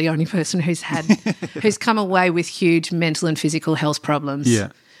I'm not the only person who's come away with huge mental and physical health problems.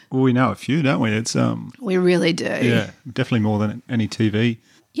 Yeah. Well, we know a few, don't we? It's we really do. Yeah, definitely more than any TV.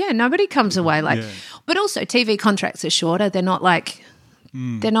 Yeah, nobody comes away but also TV contracts are shorter. They're not like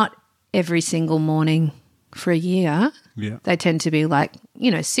they're not every single morning for a year. Yeah. They tend to be like,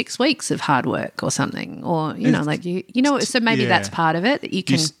 6 weeks of hard work or something, or, so maybe that's part of it that you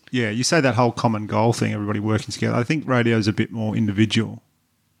can. You say that whole common goal thing, everybody working together. I think radio is a bit more individual.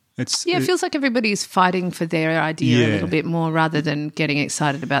 It feels like everybody's fighting for their idea a little bit more rather than getting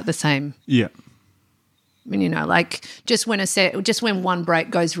excited about the same. Yeah. I mean, like just when one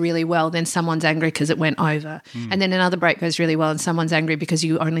break goes really well, then someone's angry because it went over. And then another break goes really well and someone's angry because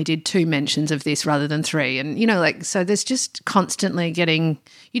you only did 2 mentions of this rather than 3. And, so there's just constantly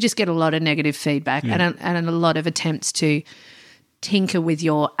you just get a lot of negative feedback and a lot of attempts to tinker with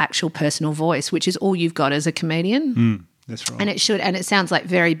your actual personal voice, which is all you've got as a comedian. That's right. And it sounds like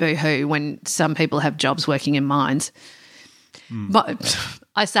very boo-hoo when some people have jobs working in mines. But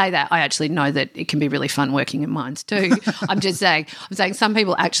I say that, I actually know that it can be really fun working in mines too. I'm saying some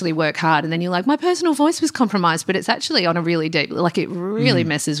people actually work hard and then you're like, my personal voice was compromised, but it's actually on a really deep, like it really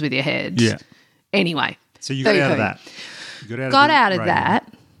messes with your head. Yeah. Anyway. So you got out of that. Got out of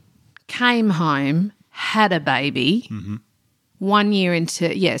that, came home, had a baby, 1 year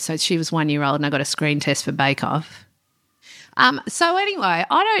into, so she was 1 year old and I got a screen test for Bake Off. So anyway,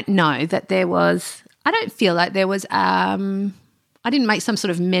 I don't feel like there was, I didn't make some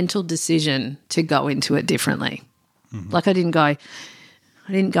sort of mental decision to go into it differently. Like I didn't go,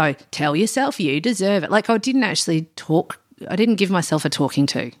 tell yourself you deserve it. Like I didn't actually I didn't give myself a talking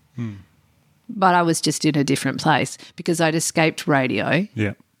to. But I was just in a different place because I'd escaped radio.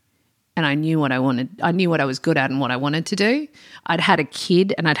 Yeah. And I knew what I wanted. I knew what I was good at and what I wanted to do. I'd had a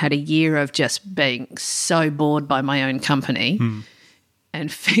kid and I'd had a year of just being so bored by my own company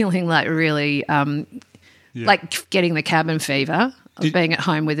and feeling like really like getting the cabin fever of being at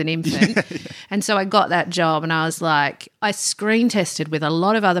home with an infant. And so I got that job and I was like, I screen tested with a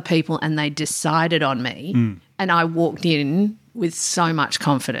lot of other people and they decided on me and I walked in with so much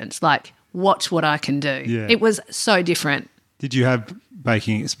confidence, like watch what I can do. Yeah. It was so different. Did you have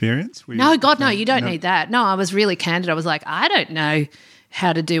baking experience? No, God, no, you don't need that. No, I was really candid. I was like, I don't know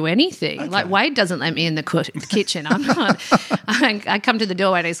how to do anything. Okay. Like Wade doesn't let me in the kitchen. I'm not. I come to the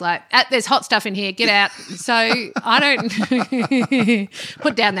doorway and he's like, there's hot stuff in here. Get out. So I don't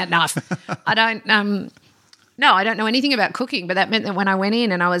put down that knife. I don't. No, I don't know anything about cooking. But that meant that when I went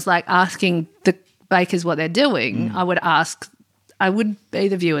in and I was like asking the bakers what they're doing, I would be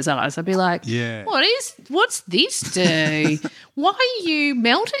the viewer's eyes. I'd be like, what's this do? Why are you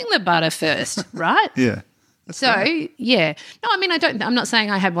melting the butter first, right? Yeah. So, yeah. No, I mean, I'm not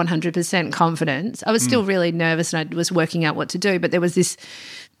saying I had 100% confidence. I was still really nervous and I was working out what to do, but there was this,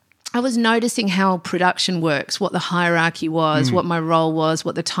 I was noticing how production works, what the hierarchy was, what my role was,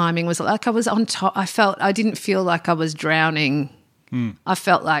 what the timing was. Like I was on top. I didn't feel like I was drowning. I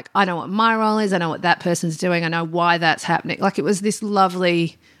felt like I know what my role is. I know what that person's doing. I know why that's happening. Like it was this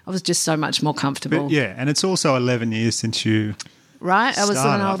lovely, I was just so much more comfortable. But and it's also 11 years since you Right, I was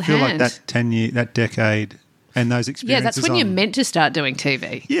an old hand. I feel like that 10 year, that decade and those experiences. Yeah, that's when you're meant to start doing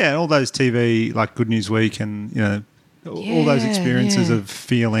TV. Yeah, all those TV like Good News Week and, all those experiences of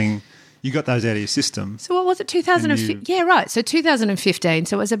feeling you got those out of your system. So what was it, 2015? Yeah, right. So 2015.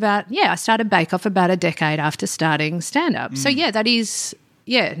 So it was about, I started Bake Off about a decade after starting stand-up. So, that is,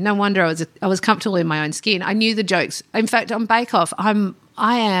 no wonder I was comfortable in my own skin. I knew the jokes. In fact, on Bake Off, I've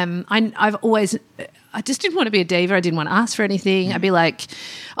always, I just didn't want to be a diva. I didn't want to ask for anything. I'd be like,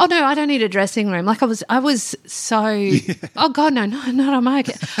 oh, no, I don't need a dressing room. Like I was so, oh, God, no, I'm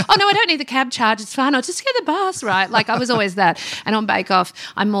okay. Oh, no, I don't need the cab charge. It's fine. I'll just get the bus, right? Like I was always that. And on Bake Off,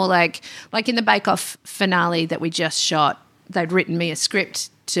 I'm more like in the Bake Off finale that we just shot, they'd written me a script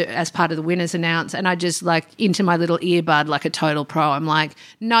as part of the winners announce, and I just like into my little earbud like a total pro. I'm like,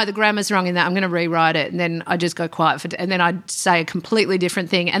 no, the grammar's wrong in that. I'm going to rewrite it, and then I just go quiet and then I'd say a completely different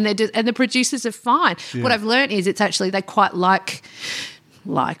thing, and the producers are fine. Yeah. What I've learned is it's actually they quite like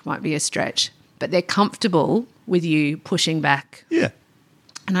might be a stretch, but they're comfortable with you pushing back. Yeah,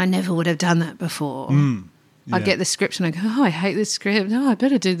 and I never would have done that before. Yeah. I'd get the script and I go, oh, I hate this script. Oh, I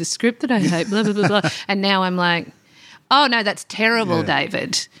better do the script that I hate. Blah blah blah blah. And now I'm like, oh, no, that's terrible,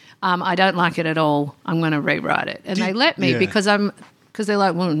 David. I don't like it at all. I'm going to rewrite it. And they let me because they're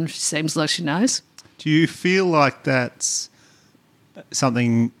like, well, seems like she knows. Do you feel like that's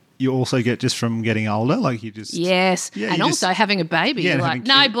something you also get just from getting older? Like you just... Yes, yeah, and also having a baby. Yeah, you're like,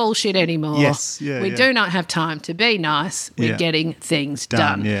 no bullshit anymore. Yes, yeah, we do not have time to be nice. We're getting things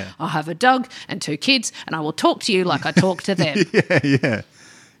done. Yeah. I'll have a dog and 2 kids and I will talk to you like I talk to them. Yeah.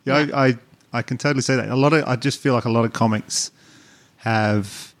 I can totally see that. I just feel like a lot of comics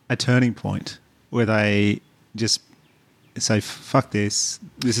have a turning point where they just say, fuck this.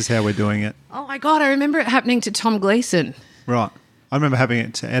 This is how we're doing it. Oh, my God. I remember it happening to Tom Gleeson. Right. I remember having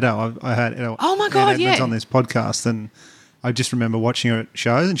it to Edo. I had Edo, oh, my God, Ed Edmonds on this podcast, and I just remember watching her at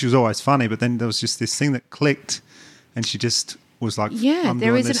shows, and she was always funny, but then there was just this thing that clicked, and she just was like,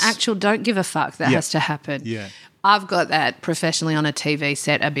 there is an actual don't give a fuck that has to happen. Yeah. I've got that professionally on a TV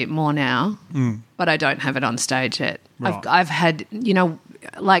set a bit more now, but I don't have it on stage yet. Right. I've had, 10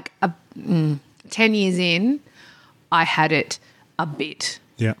 years in, I had it a bit,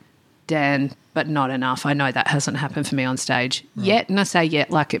 Dan, but not enough. I know that hasn't happened for me on stage yet, and I say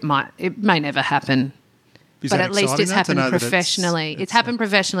yet like it may never happen. But at least it's happened professionally. It's happened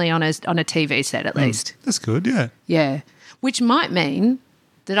professionally on a TV set at least. That's good, yeah. Yeah, which might mean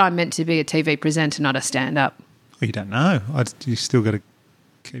that I'm meant to be a TV presenter, not a stand-up. Well, you don't know. You still got to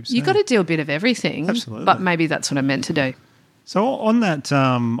keep saying. You've got to do a bit of everything. Absolutely. But maybe that's what I'm meant to do. So on that,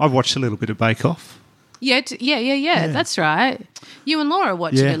 I've watched a little bit of Bake Off. Yeah, that's right. You and Laura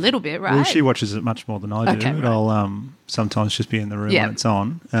watch it a little bit, right? Well, she watches it much more than I do. Okay, but I'll sometimes just be in the room when it's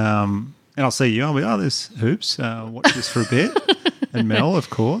on. And I'll see you. I'll be, there's Hoops. Watch this for a bit. And Mel, of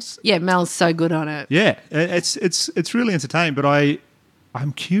course. Yeah, Mel's so good on it. Yeah, it's really entertaining, but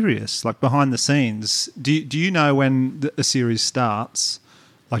I'm curious, like behind the scenes, do you know when a series starts?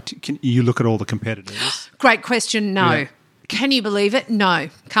 Like, can you look at all the competitors? Great question. No. Yeah. Can you believe it? No.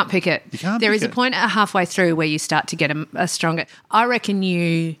 Can't pick it. You can't There pick is a it. point halfway through where you start to get a stronger. I reckon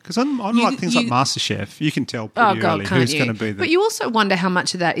you... Because on like things like MasterChef, you can tell pretty early who's going to be the... But you also wonder how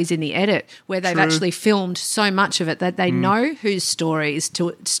much of that is in the edit, where they've actually filmed so much of it that they know whose stories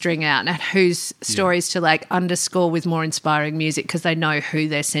to string out and whose stories to like underscore with more inspiring music because they know who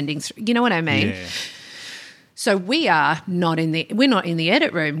they're sending through. You know what I mean? Yeah. So we're not in the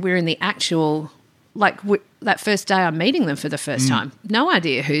edit room. We're in the actual, that first day I'm meeting them for the first time. No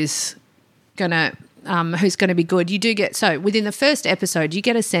idea who's gonna be good. You do get, so within the first episode, you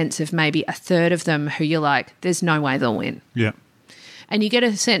get a sense of maybe a third of them who you're like, there's no way they'll win. Yeah. And you get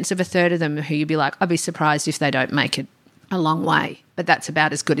a sense of a third of them who you'd be like, I'd be surprised if they don't make it a long way. But that's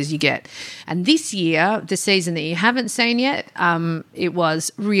about as good as you get. And this year, the season that you haven't seen yet, it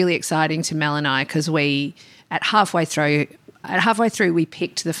was really exciting to Mel and I because at halfway through, we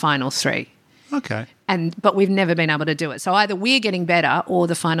picked the final 3. Okay. But we've never been able to do it. So either we're getting better or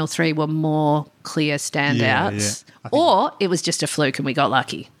the final 3 were more clear standouts or it was just a fluke and we got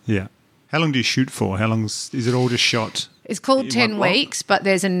lucky. Yeah. How long do you shoot for? Is it all just shot? It's called 10 weeks, but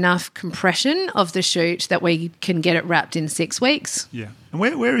there's enough compression of the shoot that we can get it wrapped in 6 weeks. Yeah. And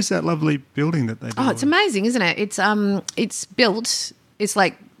where is that lovely building that they do? Oh, it's amazing, isn't it? It's built, it's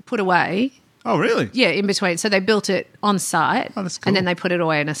like put away. Oh, really? Yeah, in between. So they built it on site that's cool. and then they put it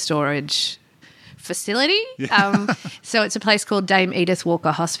away in a storage facility. Yeah. So it's a place called Dame Edith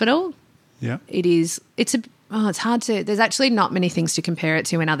Walker Hospital. Yeah. It's hard to, there's actually not many things to compare it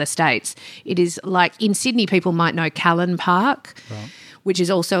to in other states. It is like in Sydney, people might know Callan Park, which is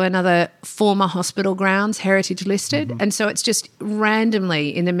also another former hospital grounds, heritage listed. Mm-hmm. And so it's just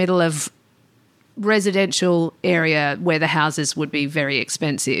randomly in the middle of residential area where the houses would be very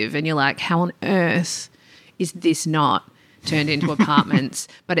expensive. And you're like, how on earth is this not turned into apartments?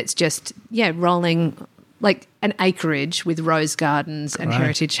 But it's just, rolling like an acreage with rose gardens and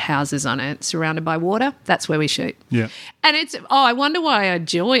heritage houses on it, surrounded by water. That's where we shoot. Yeah. And I wonder why I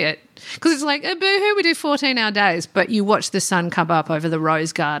enjoy it. Because it's like, boo-hoo, we do 14-hour days, but you watch the sun come up over the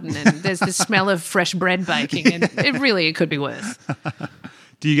rose garden and there's the smell of fresh bread baking, and it could be worse.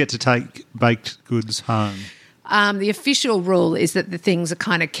 Do you get to take baked goods home? The official rule is that the things are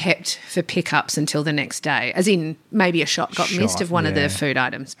kind of kept for pickups until the next day, as in maybe a shot got missed of one of the food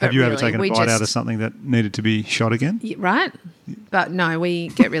items. But Have you ever taken a bite out of something that needed to be shot again? Right? But no, we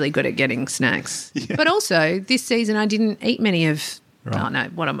get really good at getting snacks. Yeah. But also, this season I didn't eat many of... Right. Oh, no,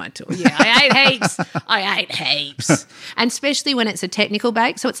 what am I talking? Yeah, I ate heaps. And especially when it's a technical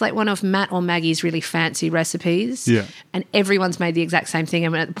bake. So it's like one of Matt or Maggie's really fancy recipes. Yeah. And everyone's made the exact same thing.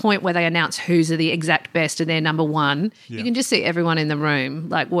 And at the point where they announce who's are the exact best and they're number one, you can just see everyone in the room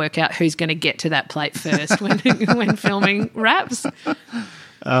like work out who's going to get to that plate first when filming wraps.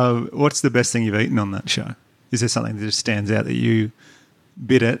 What's the best thing you've eaten on that show? Is there something that just stands out that you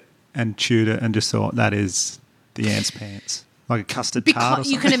bit it and chewed it and just thought that is the ants pants? Like a custard tart or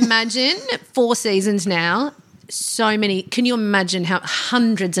something? You can imagine 4 seasons now, so many. Can you imagine how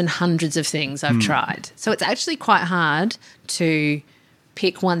hundreds and hundreds of things I've tried? So it's actually quite hard to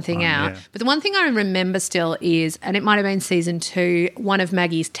pick one thing out. Yeah. But the one thing I remember still is, and it might have been season 2, one of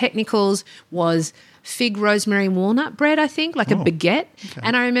Maggie's technicals was fig rosemary walnut bread, I think, like a baguette. Okay.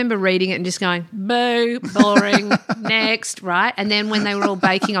 And I remember reading it and just going, boo, boring, next, right? And then when they were all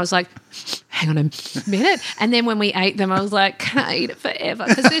baking, I was like, hang on a minute. And then when we ate them, I was like, can I eat it forever?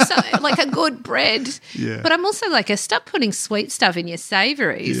 Because there's like a good bread. Yeah. But I'm also like, stop putting sweet stuff in your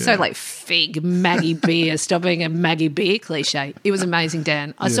savouries. Yeah. So like fig, Maggie beer, stop being a Maggie beer cliche. It was amazing,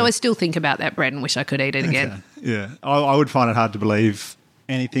 Dan. So I still think about that bread and wish I could eat it again. Okay. Yeah. I would find it hard to believe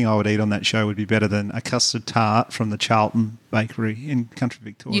anything I would eat on that show would be better than a custard tart from the Charlton Bakery in country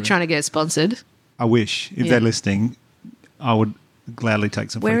Victoria. You're trying to get sponsored? I wish. If they're listening, I would gladly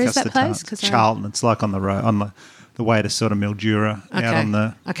take some Where free is that custard place? tarts. Charlton. It's like on the road, on the way to sort of Mildura. Okay. Out on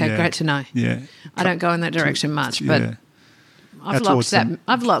the, okay, great to know. Yeah. I don't go in that direction much, but I've locked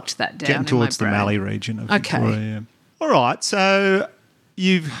that down. Getting towards in the my brain. Mallee region of Victoria. Yeah. All right, so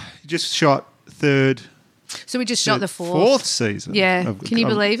you've just shot third... So we just shot the fourth season. Yeah. Can you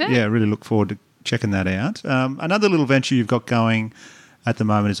believe it? Yeah, really look forward to checking that out. Another little venture you've got going at the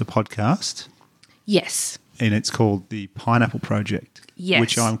moment is a podcast. Yes. And it's called The Pineapple Project. Yes.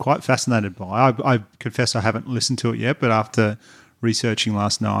 Which I'm quite fascinated by. I confess I haven't listened to it yet, but after researching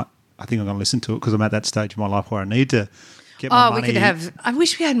last night, I think I'm going to listen to it because I'm at that stage of my life where I need to get my money. We could have... I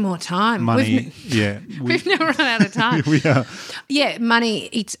wish we had more time. We've never run out of time. We are. Yeah, money.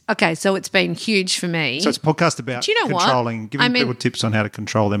 It's okay. So it's been huge for me. So it's a podcast about giving people tips on how to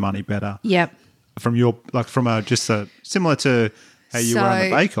control their money better. Yep. From your similar to how you were on the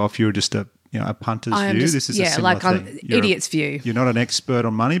Bake Off, you were just a punter's view. This is a similar thing. Idiot's view. You're not an expert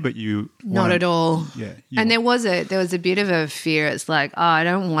on money, but not at all. Yeah. And there was a bit of a fear. It's like, I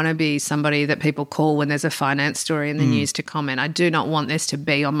don't want to be somebody that people call when there's a finance story in the news to comment. I do not want this to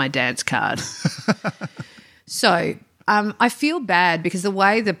be on my dance card. So I feel bad because the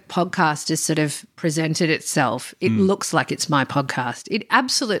way the podcast has sort of presented itself, it looks like it's my podcast. It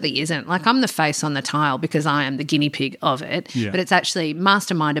absolutely isn't. Like, I'm the face on the tile because I am the guinea pig of it, but it's actually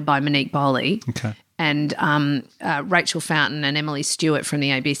masterminded by Monique Bowley and Rachel Fountain and Emily Stewart from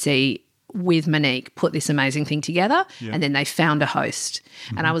the ABC with Monique put this amazing thing together and then they found a host.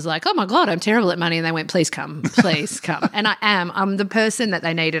 And I was like, oh, my God, I'm terrible at money. And they went, please come. And I'm the person that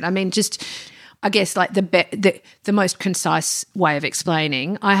they needed. I mean, just... I guess like the most concise way of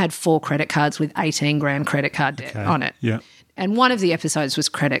explaining, I had 4 credit cards with 18 grand credit card debt on it. Yeah. And one of the episodes was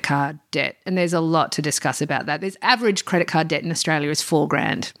credit card debt. And there's a lot to discuss about that. There's average credit card debt in Australia is 4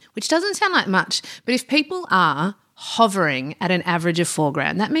 grand, which doesn't sound like much. But if people are hovering at an average of 4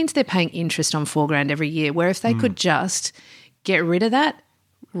 grand, that means they're paying interest on 4 grand every year, where if they could just get rid of that,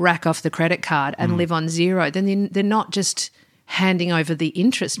 rack off the credit card and live on zero, then they're not just handing over the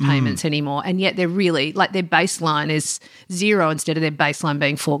interest payments anymore, and yet they're really like their baseline is 0 instead of their baseline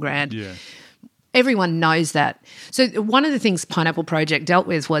being 4 grand. Yeah. Everyone knows that. So one of the things Pineapple Project dealt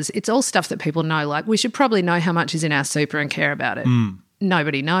with was it's all stuff that people know, like we should probably know how much is in our super and care about it.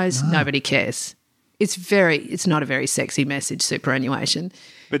 Nobody knows, nobody cares. It's not a very sexy message, superannuation.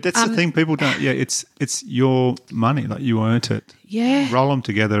 But that's the thing, people don't. Yeah, it's your money, like you earned it. Yeah, roll them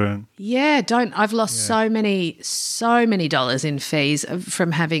together and I've lost so many dollars in fees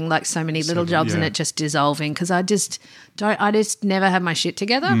from having like so many little jobs and it just dissolving because I just never have my shit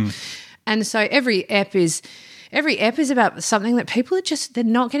together. And so every ep is about something that people are they're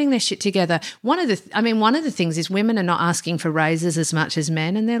not getting their shit together. One of the things is women are not asking for raises as much as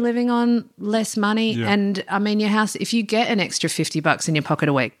men and they're living on less money. Yeah. And I mean, your house, if you get an extra $50 in your pocket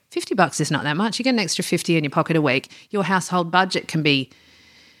a week, $50 is not that much. You get an extra $50 in your pocket a week, your household budget can be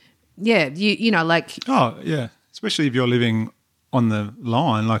you know, like Oh, yeah. Especially if you're living on the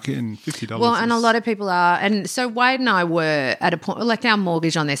line, like in $50. well, and a lot of people are. And so Wade and I were at a point, like our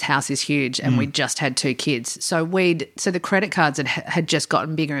mortgage on this house is huge and we just had 2 kids. So the credit cards had just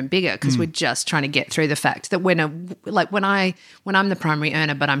gotten bigger and bigger because we're just trying to get through the fact that when I'm the primary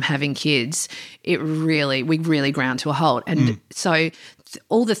earner but I'm having kids, we really ground to a halt. And so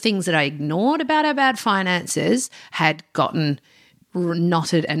all the things that I ignored about our bad finances had gotten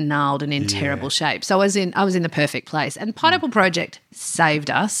knotted and gnarled and in terrible shape. So I was in the perfect place. And Pineapple Project saved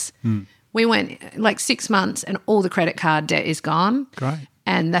us. We went like 6 months and all the credit card debt is gone. Great.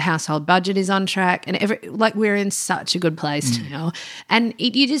 And the household budget is on track. And we're in such a good place now. And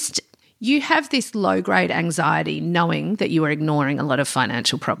you have this low-grade anxiety knowing that you are ignoring a lot of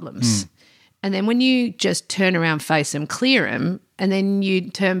financial problems. And then when you just turn around, face them, clear them, and then you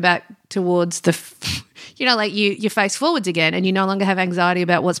turn back towards you face forwards again and you no longer have anxiety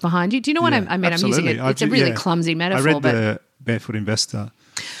about what's behind you. Do you know what I mean? Absolutely. I'm using it. It's a really clumsy metaphor. I read the Barefoot Investor.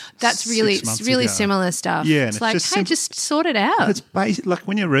 That's really similar stuff. Yeah. It's like, just sort it out. It's basic. Like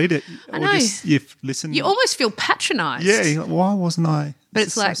when you read it, I know. you listen. You almost feel patronised. Yeah. You're like, why wasn't I? But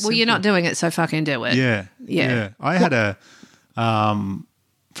it's like, well, you're not doing it, so fucking do it. Yeah. I had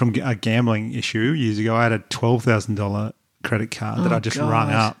from a gambling issue years ago, I had a $12,000 credit card that I just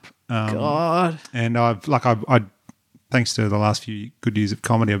rung up. God. And I thanks to the last few good years of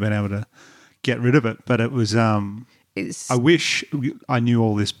comedy, I've been able to get rid of it. But it was, I wish I knew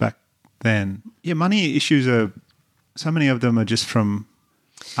all this back then. Yeah, money issues so many of them are just from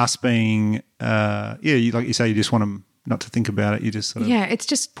us being, like you say, you just want them not to think about it. You just sort of it's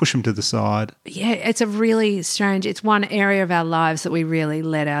just push them to the side. Yeah, it's a really strange, it's one area of our lives that we really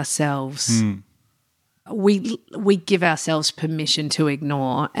let ourselves, we give ourselves permission to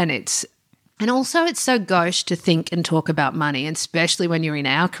ignore, and also it's so gauche to think and talk about money, and especially when you're in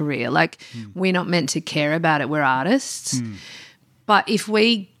our career. Like we're not meant to care about it. We're artists. But if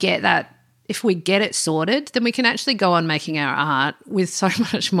we get it sorted, then we can actually go on making our art with so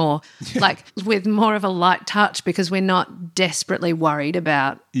much more, like with more of a light touch, because we're not desperately worried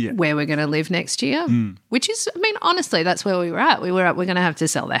about where we're going to live next year, which is, I mean, honestly, that's where we were at. We're going to have to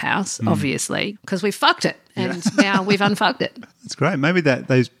sell the house, obviously, because we fucked it and now we've unfucked it. That's great. Maybe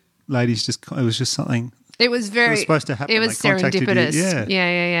those ladies it was just something. It was supposed to happen. It was serendipitous.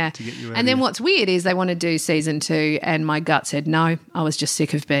 Yeah. To get you and then what's weird is they want to do season 2 and my gut said no. I was just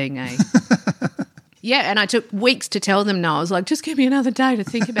sick of being a... Yeah, and I took weeks to tell them no. I was like, just give me another day to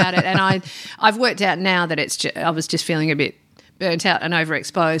think about it. And I've worked out now that I was just feeling a bit burnt out and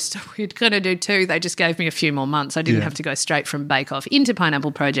overexposed. So we're going to do 2. They just gave me a few more months. I didn't have to go straight from Bake Off into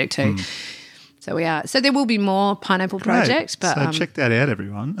Pineapple Project 2. So we are. So there will be more Pineapple Project. But so check that out,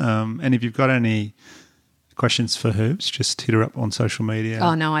 everyone. And if you've got any questions for Herbs, just hit her up on social media.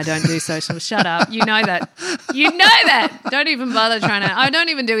 Oh, no, I don't do social. Shut up. You know that. You know that. Don't even bother trying to. I don't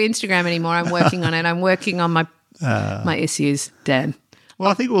even do Instagram anymore. I'm working on it. I'm working on my issues, Dan. Well,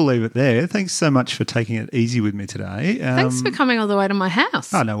 I think we'll leave it there. Thanks so much for taking it easy with me today. Thanks for coming all the way to my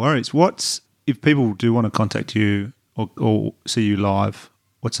house. Oh, no worries. If people do want to contact you or see you live,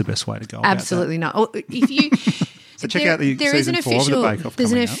 what's the best way to go about that? Absolutely not. Or if you... So check out the season 4 of the Bake Off.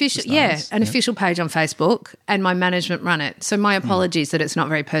 There's an official page on Facebook, and my management run it. So my apologies that it's not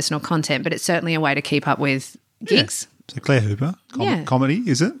very personal content, but it's certainly a way to keep up with gigs. Yeah. So Claire Hooper, comedy,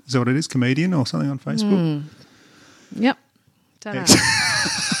 is it? Is that what it is? Comedian or something on Facebook? Yep. Don't know.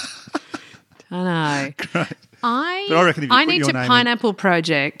 Don't know. Great. I reckon if you I put need your to name Pineapple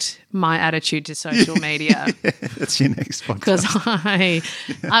Project my attitude to social media. That's your next podcast. Because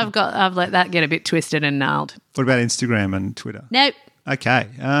I've let that get a bit twisted and gnarled. What about Instagram and Twitter? Nope. Okay.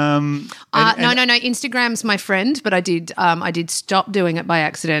 No. Instagram's my friend, but I did stop doing it by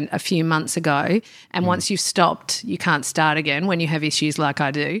accident a few months ago. And once you've stopped, you can't start again when you have issues like I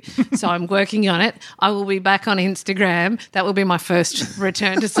do. So I'm working on it. I will be back on Instagram. That will be my first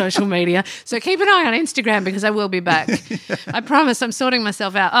return to social media. So keep an eye on Instagram because I will be back. I promise. I'm sorting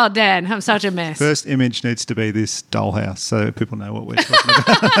myself out. Oh, Dan, I'm such a mess. First image needs to be this dollhouse so people know what we're talking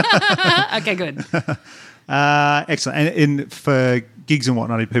about. Okay, good. Excellent. And for gigs and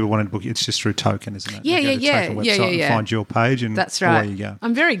whatnot, if people wanted to book you, it's just through Token, isn't it? Yeah. Token website and find your page and that's right. Away you go.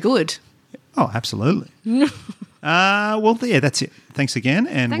 I'm very good. Oh, absolutely. Well, yeah, that's it. Thanks again.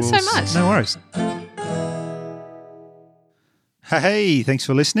 And Thanks so much. No worries. Hey, thanks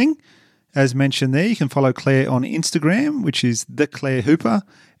for listening. As mentioned there, you can follow Claire on Instagram, which is The Claire Hooper,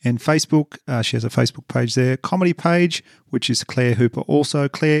 and Facebook. She has a Facebook page there, comedy page, which is Claire Hooper also.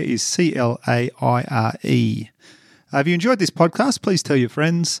 Claire is Claire. If you enjoyed this podcast, please tell your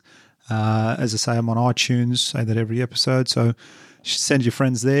friends. As I say, I'm on iTunes, say that every episode. So Send your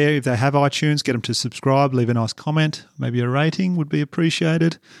friends there. If they have iTunes, get them to subscribe, leave a nice comment. Maybe a rating would be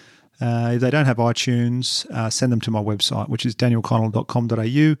appreciated. If they don't have iTunes, send them to my website, which is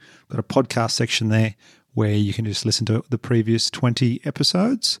danielconnell.com.au. Got a podcast section there where you can just listen to the previous 20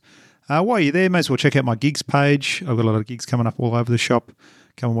 episodes. While you're there, may as well check out my gigs page. I've got a lot of gigs coming up all over the shop.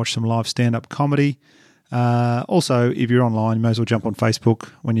 Come and watch some live stand-up comedy. Also, if you're online, you may as well jump on Facebook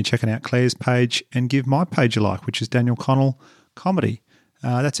when you're checking out Claire's page and give my page a like, which is Daniel Connell Comedy.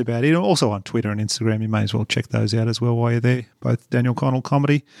 That's about it. Also on Twitter and Instagram, you may as well check those out as well while you're there, both Daniel Connell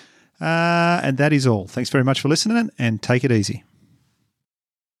Comedy. And that is all. Thanks very much for listening and take it easy.